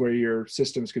places where your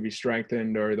systems could be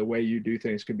strengthened or the way you do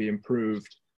things could be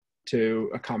improved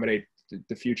to accommodate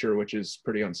the future, which is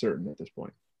pretty uncertain at this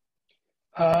point?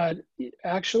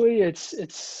 Actually,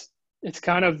 it's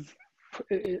kind of,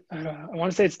 I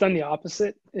want to say it's done the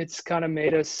opposite. It's kind of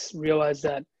made us realize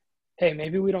that, hey,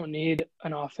 maybe we don't need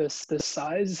an office this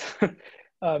size.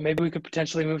 Maybe we could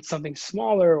potentially move to something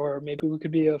smaller, or maybe we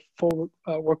could be a full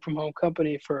work from home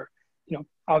company for,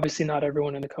 obviously not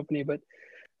everyone in the company, but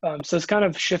so it's kind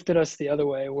of shifted us the other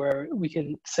way, where we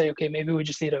can say, okay, maybe we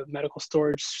just need a medical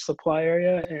storage supply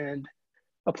area and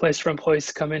a place for employees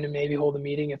to come in and maybe hold a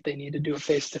meeting if they need to do a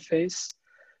face-to-face.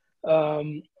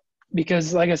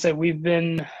 Because like I said, we've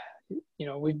been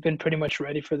pretty much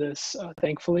ready for this,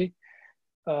 thankfully.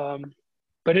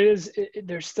 But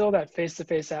there's still that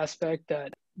face-to-face aspect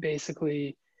that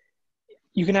basically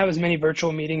you can have as many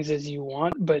virtual meetings as you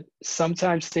want, but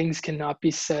sometimes things cannot be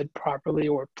said properly,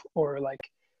 or like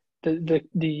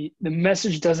the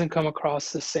message doesn't come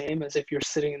across the same as if you're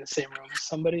sitting in the same room as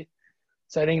somebody.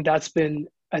 So I think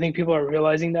I think people are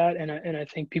realizing that, and I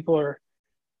think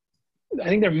I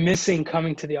think they're missing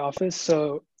coming to the office.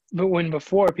 So, but when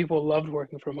before people loved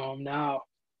working from home, now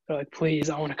they're like, please,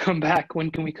 I want to come back.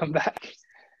 When can we come back?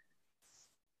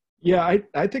 Yeah,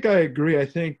 I think I agree. I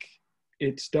think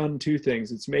it's done two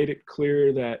things. It's made it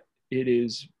clear that it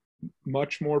is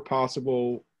much more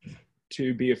possible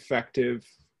to be effective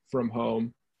from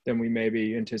home than we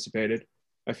maybe anticipated.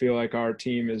 I feel like our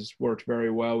team has worked very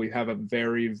well. We have a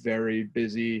very, very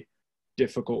busy,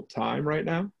 difficult time right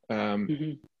now.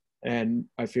 And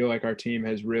I feel like our team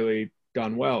has really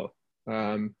done well.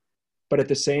 But at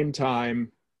the same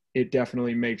time, it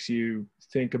definitely makes you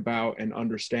think about and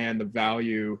understand the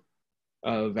value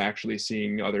of actually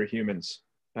seeing other humans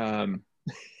in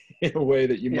a way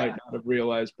that you might not have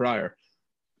realized prior.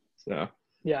 So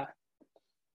yeah,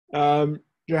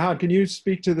 Jehan, can you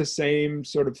speak to the same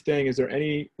sort of thing? Is there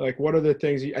any, like, what are the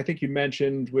things I think you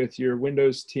mentioned with your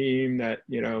Windows team that,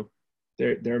 you know,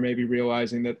 they're maybe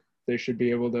realizing that they should be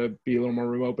able to be a little more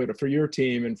remote, but for your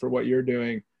team and for what you're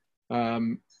doing,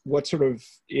 what sort of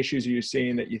issues are you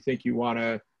seeing that you think you want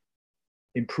to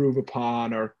improve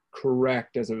upon or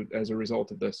correct as a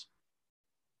result of this?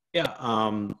 Yeah.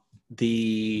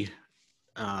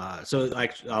 So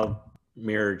like I'll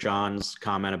mirror John's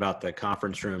comment about the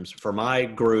conference rooms. For my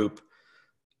group,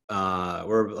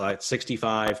 we're like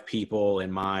 65 people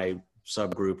in my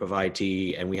subgroup of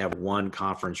IT, and we have one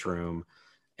conference room.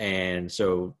 And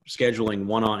so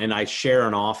scheduling and I share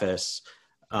an office.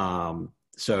 So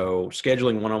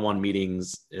scheduling one-on-one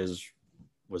meetings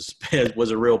was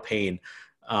a real pain.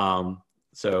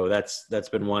 So that's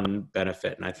been one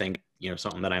benefit. And I think, you know,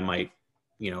 something that I might,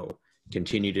 you know,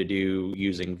 continue to do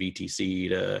using VTC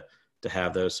to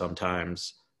have those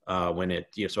sometimes, when it,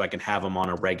 you know, so I can have them on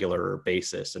a regular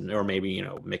basis or maybe, you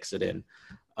know, mix it in.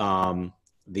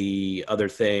 The other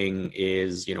thing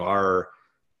is, you know, our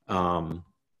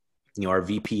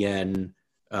VPN,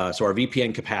 so our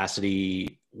VPN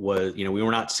capacity was, you know, we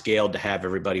were not scaled to have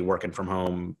everybody working from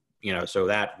home, you know, so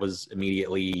that was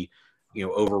immediately, you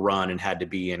know, overrun and had to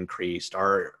be increased.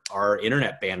 Our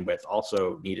internet bandwidth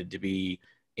also needed to be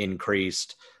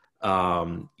increased.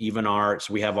 So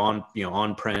we have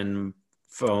on-prem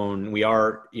phone,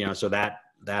 so that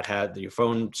had the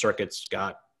phone circuits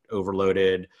got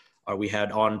overloaded. We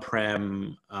had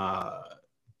on-prem,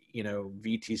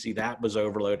 VTC that was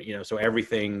overloaded, you know, so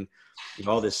everything, you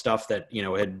know, all this stuff that, you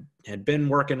know, had been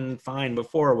working fine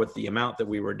before with the amount that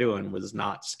we were doing was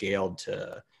not scaled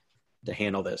to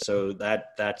handle this. So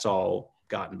that's all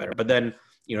gotten better. But then,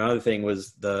 you know, another thing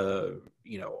was the,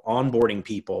 you know, onboarding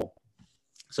people.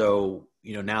 So,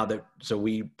 you know,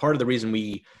 part of the reason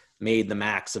we made the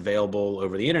Macs available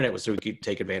over the internet was so we could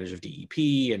take advantage of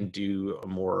DEP and do a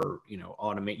more, you know,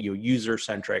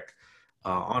 user-centric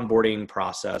onboarding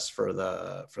process for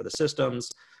the systems.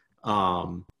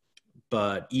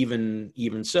 But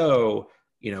even so,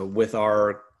 you know, with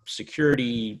our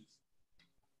security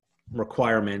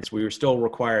requirements, we were still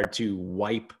required to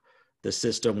wipe the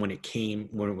system when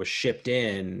it was shipped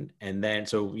in. And then,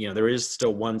 so, you know, there is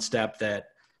still one step that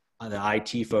the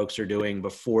IT folks are doing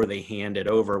before they hand it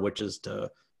over, which is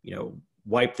to, you know,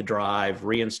 wipe the drive,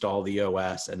 reinstall the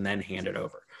OS, and then hand it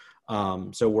over.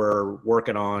 So we're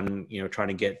working on, you know, trying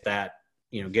to get that,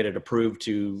 you know, get it approved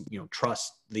to, you know,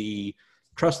 trust the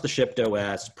shipped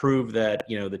OS, prove that,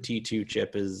 you know, the T2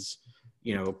 chip is,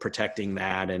 you know, protecting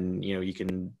that, and, you know, you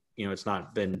can, you know, it's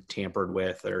not been tampered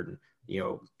with, or, you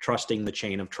know, trusting the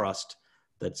chain of trust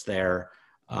that's there.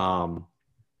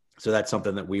 So that's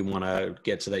something that we want to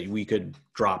get, so that we could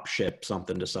drop ship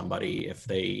something to somebody if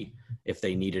they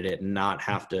needed it, and not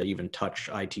have to even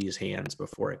touch IT's hands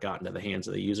before it got into the hands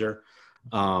of the user.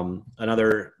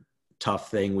 Another tough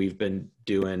thing we've been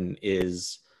doing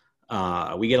is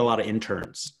we get a lot of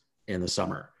interns in the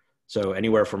summer. So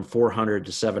anywhere from 400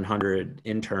 to 700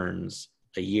 interns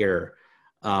a year.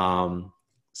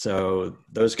 So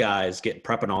those guys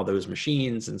prepping all those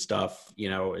machines and stuff,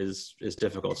 you know, is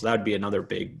difficult. So that would be another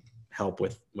big help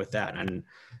with that. And,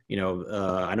 you know,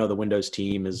 I know the Windows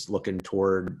team is looking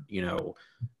toward, you know,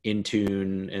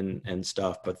 Intune and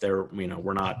stuff, but you know,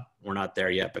 we're not there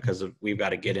yet, because we've got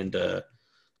to get into,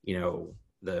 you know,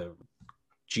 the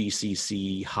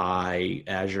GCC high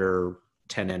Azure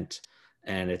tenant,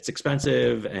 and it's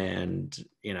expensive, and,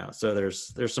 you know, so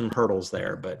there's some hurdles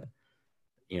there, but,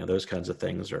 you know, those kinds of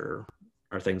things are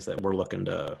things that we're looking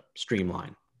to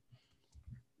streamline.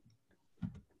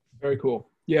 Very cool.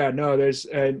 Yeah, no,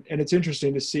 and it's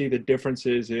interesting to see the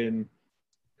differences in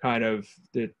kind of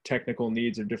the technical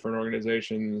needs of different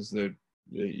organizations, the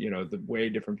you know, the way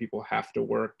different people have to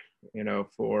work. You know,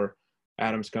 for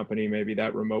Adam's company, maybe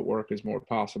that remote work is more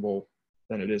possible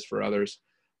than it is for others.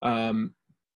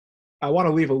 I want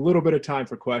to leave a little bit of time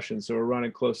for questions, so we're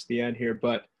running close to the end here,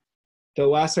 but the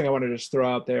last thing I want to just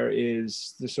throw out there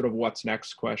is the sort of what's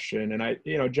next question. And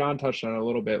you know, John touched on it a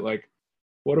little bit, like,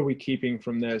 what are we keeping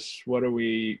from this? What are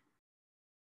we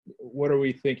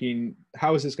thinking?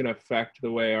 How is this going to affect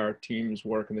the way our teams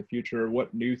work in the future?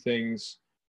 What new things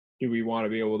do we want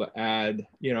to be able to add?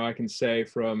 You know, I can say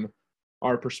from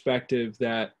our perspective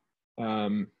that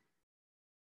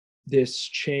this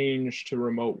change to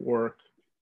remote work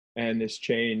and this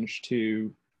change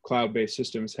to cloud-based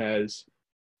systems has,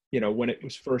 you know, when it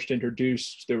was first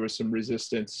introduced, there was some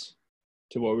resistance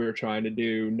to what we were trying to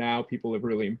do. Now people have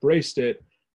really embraced it,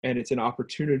 and it's an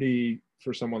opportunity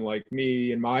for someone like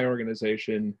me and my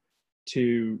organization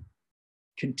to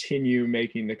continue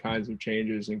making the kinds of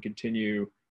changes and continue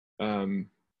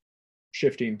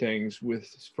shifting things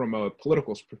from a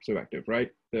political perspective,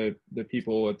 right? The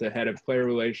people at the head of player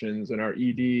relations and our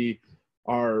ED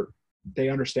they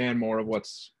understand more of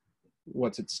what's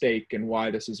at stake and why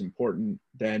this is important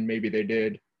than maybe they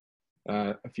did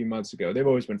a few months ago. They've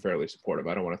always been fairly supportive.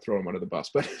 I don't want to throw them under the bus,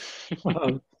 but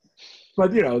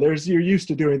but you're used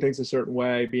to doing things a certain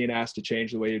way. Being asked to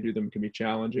change the way you do them can be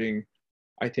challenging.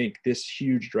 I think this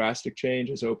huge drastic change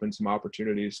has opened some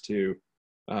opportunities to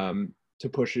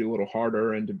push it a little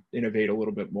harder and to innovate a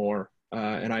little bit more.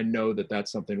 And I know that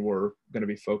that's something we're going to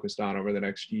be focused on over the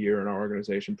next year in our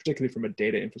organization, particularly from a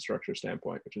data infrastructure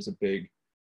standpoint, which is a big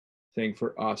thing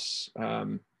for us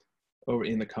over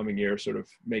in the coming year, sort of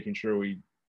making sure we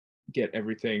get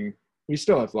everything. We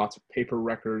still have lots of paper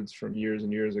records from years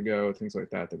and years ago, things like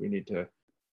that we need to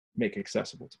make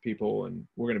accessible to people. And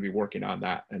we're going to be working on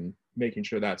that and making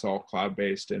sure that's all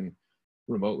cloud-based and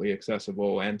remotely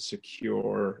accessible and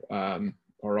secure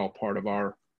are all part of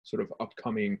our sort of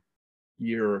upcoming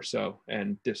year or so.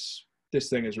 And this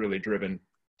thing has really driven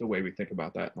the way we think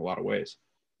about that in a lot of ways.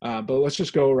 But let's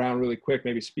just go around really quick,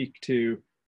 maybe speak to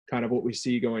kind of what we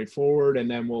see going forward,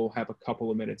 and then we'll have a couple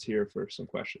of minutes here for some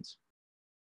questions.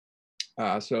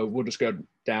 So we'll just go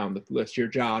down the list here.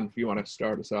 John, if you want to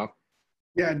start us off.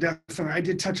 Yeah, definitely. I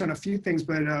did touch on a few things,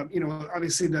 but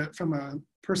obviously from a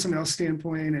personnel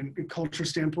standpoint and culture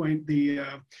standpoint, the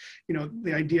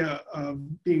idea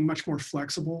of being much more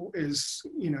flexible is,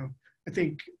 I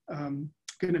think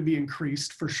going to be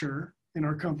increased for sure in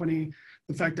our company.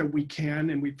 The fact that we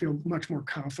can and we feel much more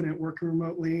confident working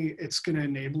remotely, it's going to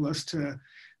enable us to,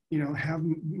 have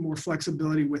more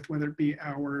flexibility with whether it be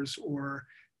hours or,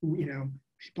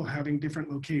 people having different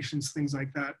locations, things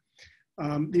like that.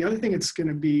 The other thing it's going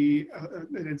to be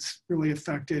that it's really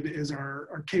affected is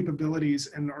our capabilities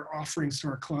and our offerings to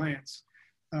our clients.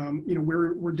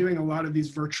 We're doing a lot of these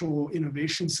virtual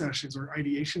innovation sessions or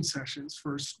ideation sessions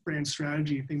for brand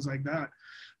strategy, things like that.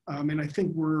 And I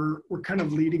think we're kind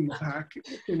of leading the pack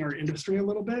in our industry a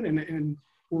little bit, and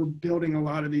we're building a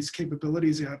lot of these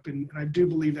capabilities up. And I do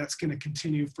believe that's going to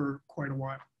continue for quite a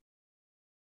while.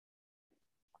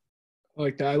 I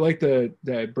like that. I like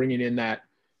the bringing in that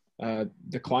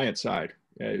the client side.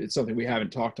 It's something we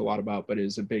haven't talked a lot about, but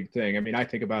is a big thing. I mean, I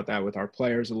think about that with our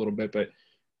players a little bit, but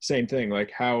same thing.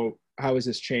 Like how is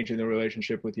this changing the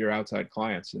relationship with your outside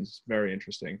clients? And it's very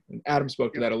interesting. And Adam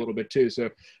spoke to that a little bit too. So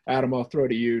Adam, I'll throw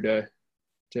to you to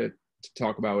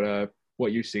talk about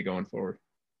what you see going forward.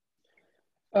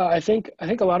 I think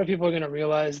a lot of people are going to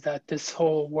realize that this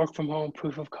whole work from home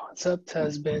proof of concept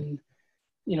has been,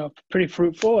 pretty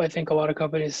fruitful. I think a lot of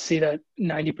companies see that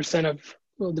 90% of,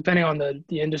 well, depending on the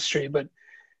industry, but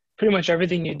pretty much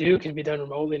everything you do can be done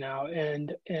remotely now.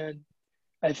 And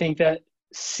I think that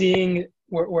seeing,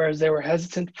 whereas they were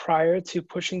hesitant prior to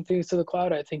pushing things to the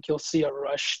cloud, I think you'll see a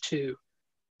rush to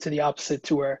the opposite,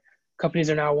 to where companies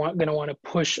are now going to want to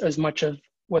push as much of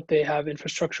what they have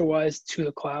infrastructure-wise to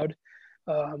the cloud.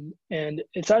 And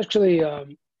it's actually,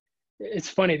 it's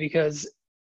funny because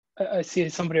I see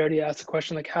somebody already asked a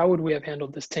question, like, how would we have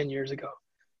handled this 10 years ago?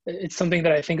 It's something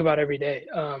that I think about every day.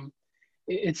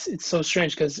 It's so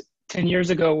strange because 10 years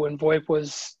ago when VoIP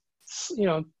was,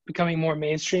 becoming more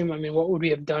mainstream, I mean, what would we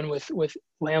have done with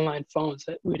landline phones?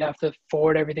 That we'd have to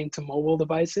forward everything to mobile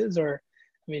devices, or,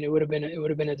 I mean, it would have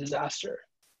been a disaster.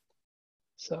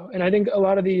 So, and I think a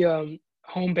lot of the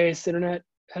home-based internet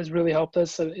has really helped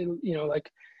us.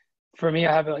 Like for me,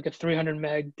 I have like a 300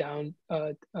 meg down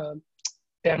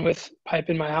bandwidth pipe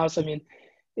in my house. I mean,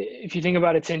 if you think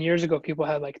about it, 10 years ago, people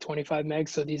had like 25 megs.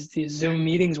 So these Zoom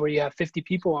meetings where you have 50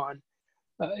 people on,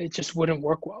 it just wouldn't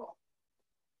work well.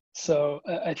 So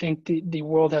I think the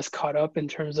world has caught up in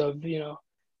terms of,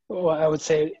 I would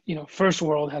say, first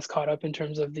world has caught up in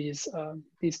terms of these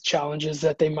challenges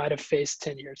that they might have faced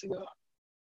 10 years ago.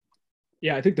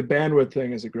 Yeah, I think the bandwidth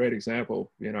thing is a great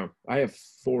example. I have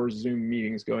 4 Zoom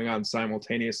meetings going on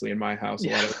simultaneously in my house a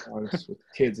lot of times with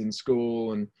kids in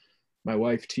school and my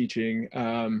wife teaching.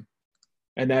 And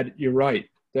that you're right.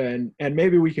 And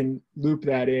maybe we can loop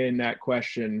that in, that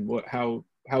question, how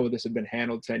would this have been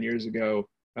handled 10 years ago?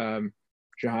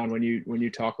 Jehan, when you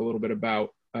talk a little bit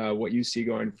about what you see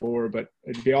going forward, but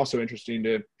it'd be also interesting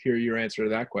to hear your answer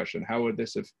to that question.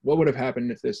 What would have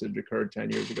happened if this had occurred 10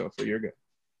 years ago for your guy?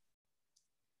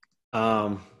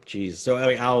 Geez. So I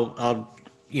mean,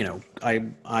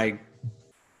 I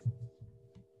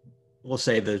will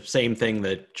say the same thing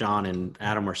that John and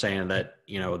Adam were saying, that,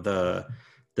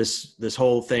 this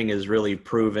whole thing is really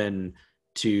proven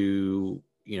to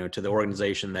the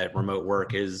organization that remote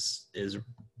work is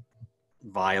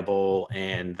viable,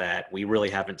 and that we really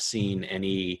haven't seen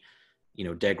any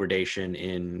degradation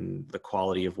in the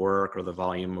quality of work or the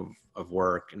volume of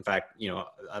work. In fact,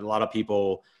 a lot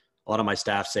of my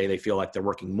staff say they feel like they're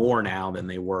working more now than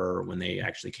they were when they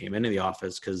actually came into the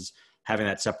office, because having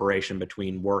that separation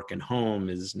between work and home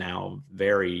is now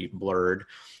very blurred.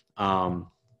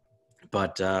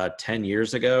 But 10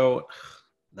 years ago,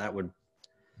 that'd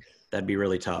be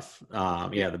really tough.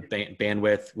 The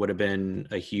bandwidth would have been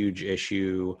a huge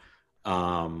issue.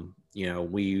 I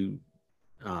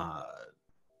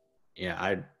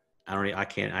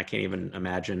can't even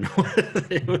imagine what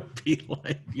it would be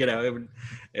like.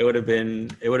 It would have been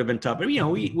tough. But we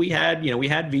had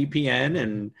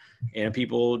VPN, and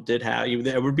people did have.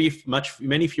 There would be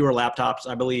many fewer laptops,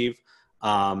 I believe.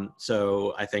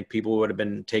 So I think people would have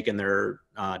been taking their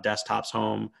desktops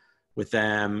home with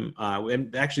them.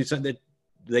 And actually, some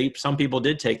people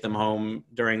did take them home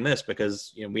during this,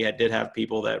 because we did have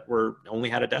people that only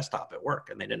had a desktop at work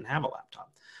and they didn't have a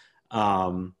laptop.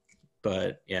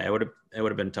 But yeah, it would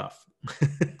have been tough.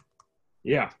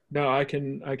 Yeah, no, I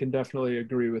can definitely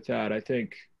agree with that. I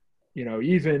think,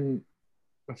 even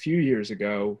a few years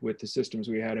ago with the systems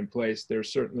we had in place, it would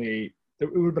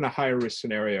have been a higher risk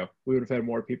scenario. We would have had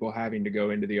more people having to go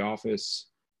into the office,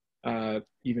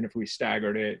 even if we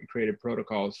staggered it and created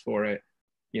protocols for it.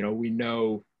 We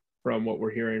know from what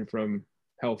we're hearing from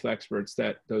health experts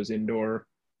that those indoor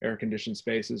air-conditioned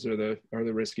spaces are the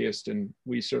riskiest, and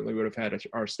we certainly would have had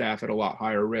our staff at a lot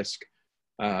higher risk.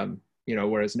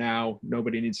 Whereas now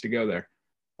nobody needs to go there.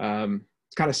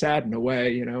 It's kind of sad in a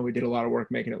way. We did a lot of work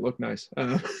making it look nice.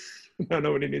 Now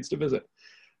nobody needs to visit.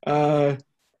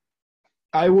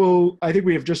 I think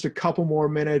we have just a couple more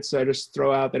minutes. I just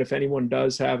throw out that if anyone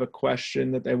does have a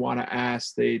question that they want to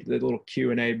ask, the little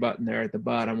Q&A button there at the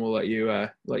bottom will let you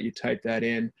type that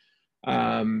in.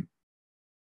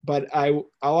 But I'll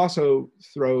also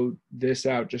throw this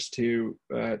out just to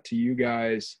you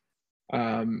guys.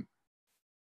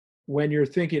 When you're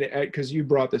thinking, because you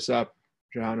brought this up,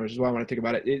 John, which is why I want to think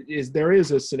about it, there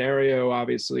is a scenario,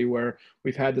 obviously, where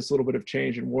we've had this little bit of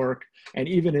change in work. And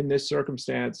even in this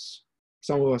circumstance,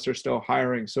 some of us are still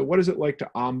hiring. So what is it like to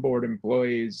onboard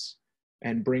employees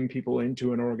and bring people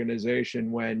into an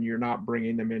organization when you're not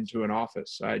bringing them into an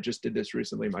office? I just did this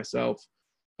recently myself.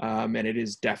 And it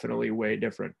is definitely way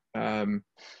different. I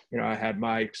had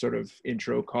my sort of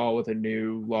intro call with a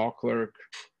new law clerk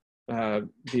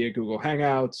via Google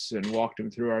Hangouts and walked him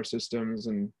through our systems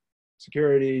and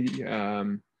security.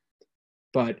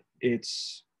 But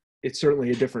it's certainly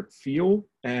a different feel.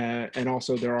 And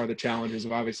also there are the challenges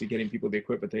of obviously getting people the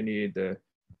equipment they need, the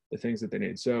things that they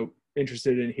need. So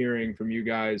interested in hearing from you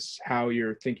guys how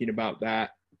you're thinking about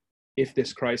that if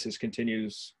this crisis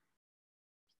continues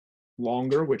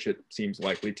longer, which it seems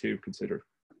likely to, considering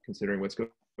what's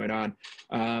going on,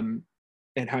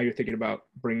 and how you're thinking about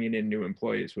bringing in new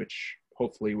employees, which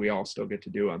hopefully we all still get to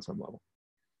do on some level.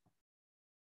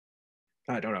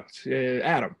 I don't know.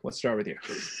 Adam, let's start with you.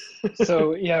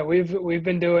 So yeah, we've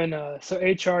been doing, so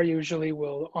HR usually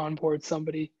will onboard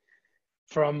somebody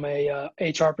from a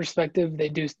HR perspective. They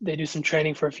do some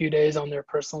training for a few days on their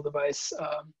personal device.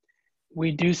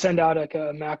 We do send out like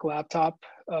a Mac laptop.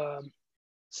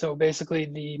 So basically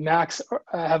the Macs,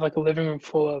 I have like a living room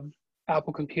full of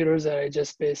Apple computers that I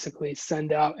just basically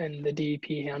send out, and the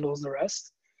DEP handles the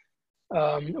rest.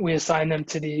 We assign them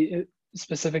to the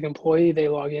specific employee. They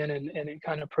log in and it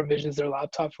kind of provisions their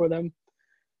laptop for them.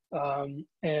 HR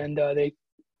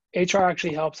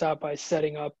actually helps out by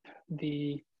setting up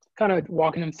kind of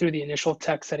walking them through the initial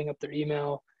tech, setting up their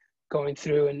email, going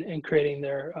through and creating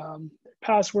their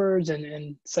passwords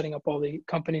and setting up all the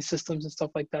company systems and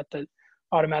stuff like that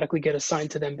automatically get assigned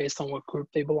to them based on what group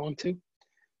they belong to.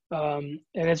 And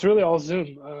it's really all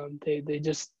Zoom. They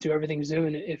just do everything Zoom.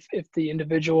 And if the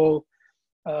individual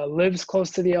lives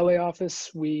close to the LA office,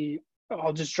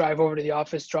 I'll just drive over to the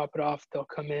office, drop it off. They'll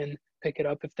come in, pick it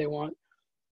up if they want.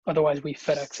 Otherwise, we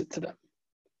FedEx it to them.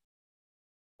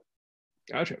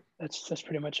 Gotcha. That's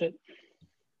pretty much it.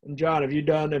 And John, have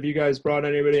you guys brought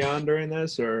anybody on during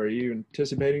this, or are you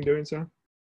anticipating doing so?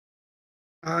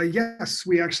 Yes,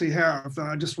 we actually have.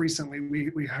 Just recently,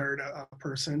 we hired a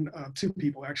person, two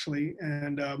people actually,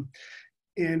 and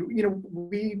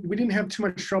we didn't have too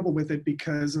much trouble with it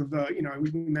because of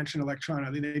we mentioned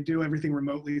Electrona. They do everything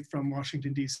remotely from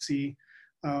Washington D.C.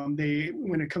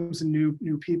 When it comes to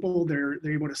new people, they're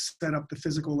able to set up the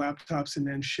physical laptops and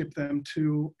then ship them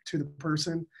to the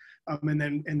person, and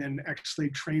then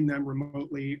actually train them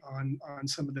remotely on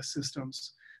some of the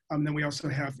systems. Then we also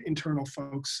have internal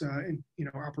folks, in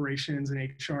operations and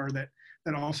HR that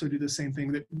also do the same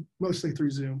thing, that mostly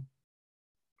through Zoom.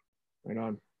 Right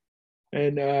on.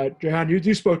 And Jehan,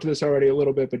 you spoke to this already a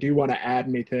little bit, but do you want to add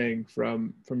anything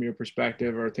from your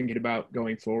perspective or thinking about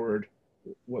going forward?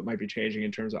 What might be changing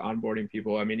in terms of onboarding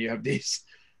people? I mean, you have these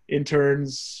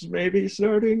interns maybe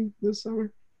starting this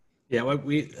summer. Yeah,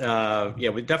 we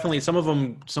definitely, some of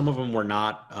them were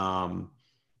not,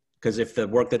 because if the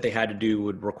work that they had to do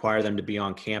would require them to be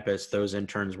on campus, those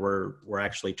interns were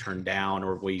actually turned down,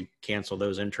 or we canceled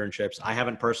those internships. I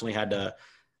haven't personally had to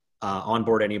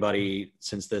onboard anybody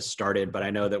since this started, but I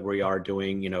know that we are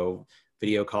doing,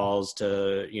 video calls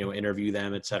to, interview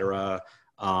them, et cetera.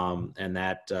 And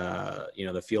that,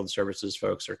 the field services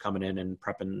folks are coming in and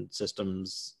prepping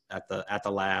systems at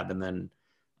the lab and then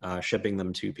shipping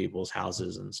them to people's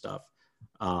houses and stuff.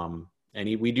 And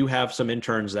we do have some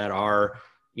interns that are,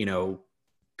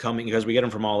 coming, because we get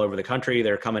them from all over the country.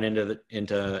 They're coming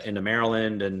into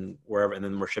Maryland and wherever, and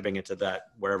then we're shipping it to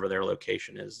wherever their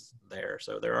location is there.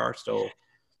 So there are still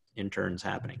interns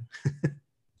happening.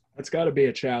 That's got to be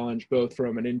a challenge, both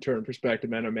from an intern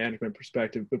perspective and a management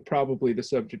perspective, but probably the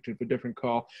subject of a different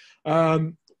call.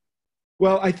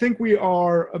 Well, I think we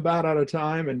are about out of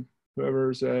time, and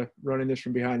whoever's running this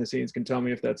from behind the scenes can tell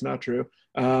me if that's not true.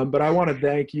 But I want to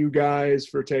thank you guys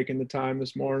for taking the time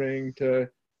this morning to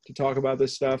talk about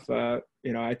this stuff. I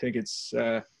think it's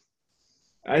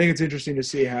interesting to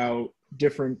see how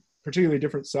particularly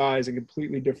different size and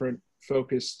completely different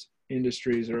focused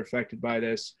industries are affected by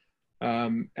this.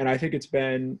 And I think it's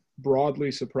been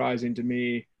broadly surprising to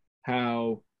me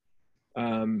how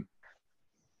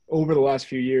over the last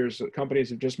few years, companies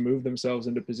have just moved themselves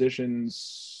into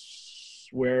positions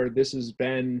where this has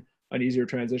been an easier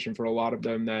transition for a lot of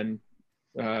them than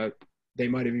they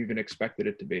might have even expected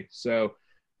it to be. So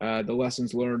the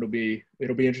lessons learned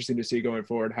it'll be interesting to see going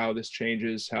forward how this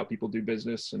changes how people do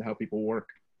business and how people work.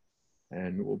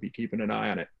 And we'll be keeping an eye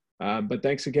on it. But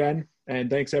thanks again. And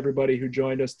thanks everybody who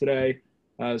joined us today.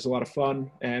 It was a lot of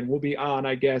fun, and we'll be on,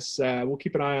 I guess, we'll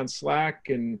keep an eye on Slack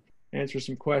and answer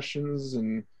some questions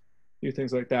and do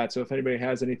things like that. So if anybody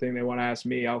has anything they want to ask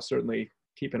me, I'll certainly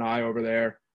keep an eye over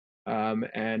there.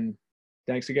 And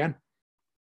thanks again.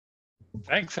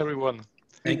 Thanks, everyone.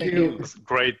 Thank you. It was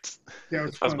great. Yeah,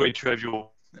 It was great to have you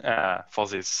for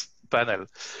this panel.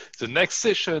 The next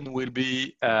session will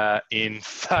be in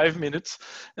 5 minutes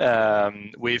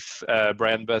with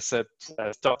Brian Bassett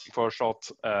starting for a short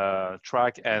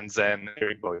track, and then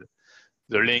Eric Boyd.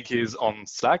 The link is on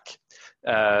Slack.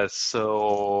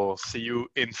 So see you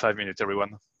in 5 minutes,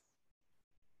 everyone.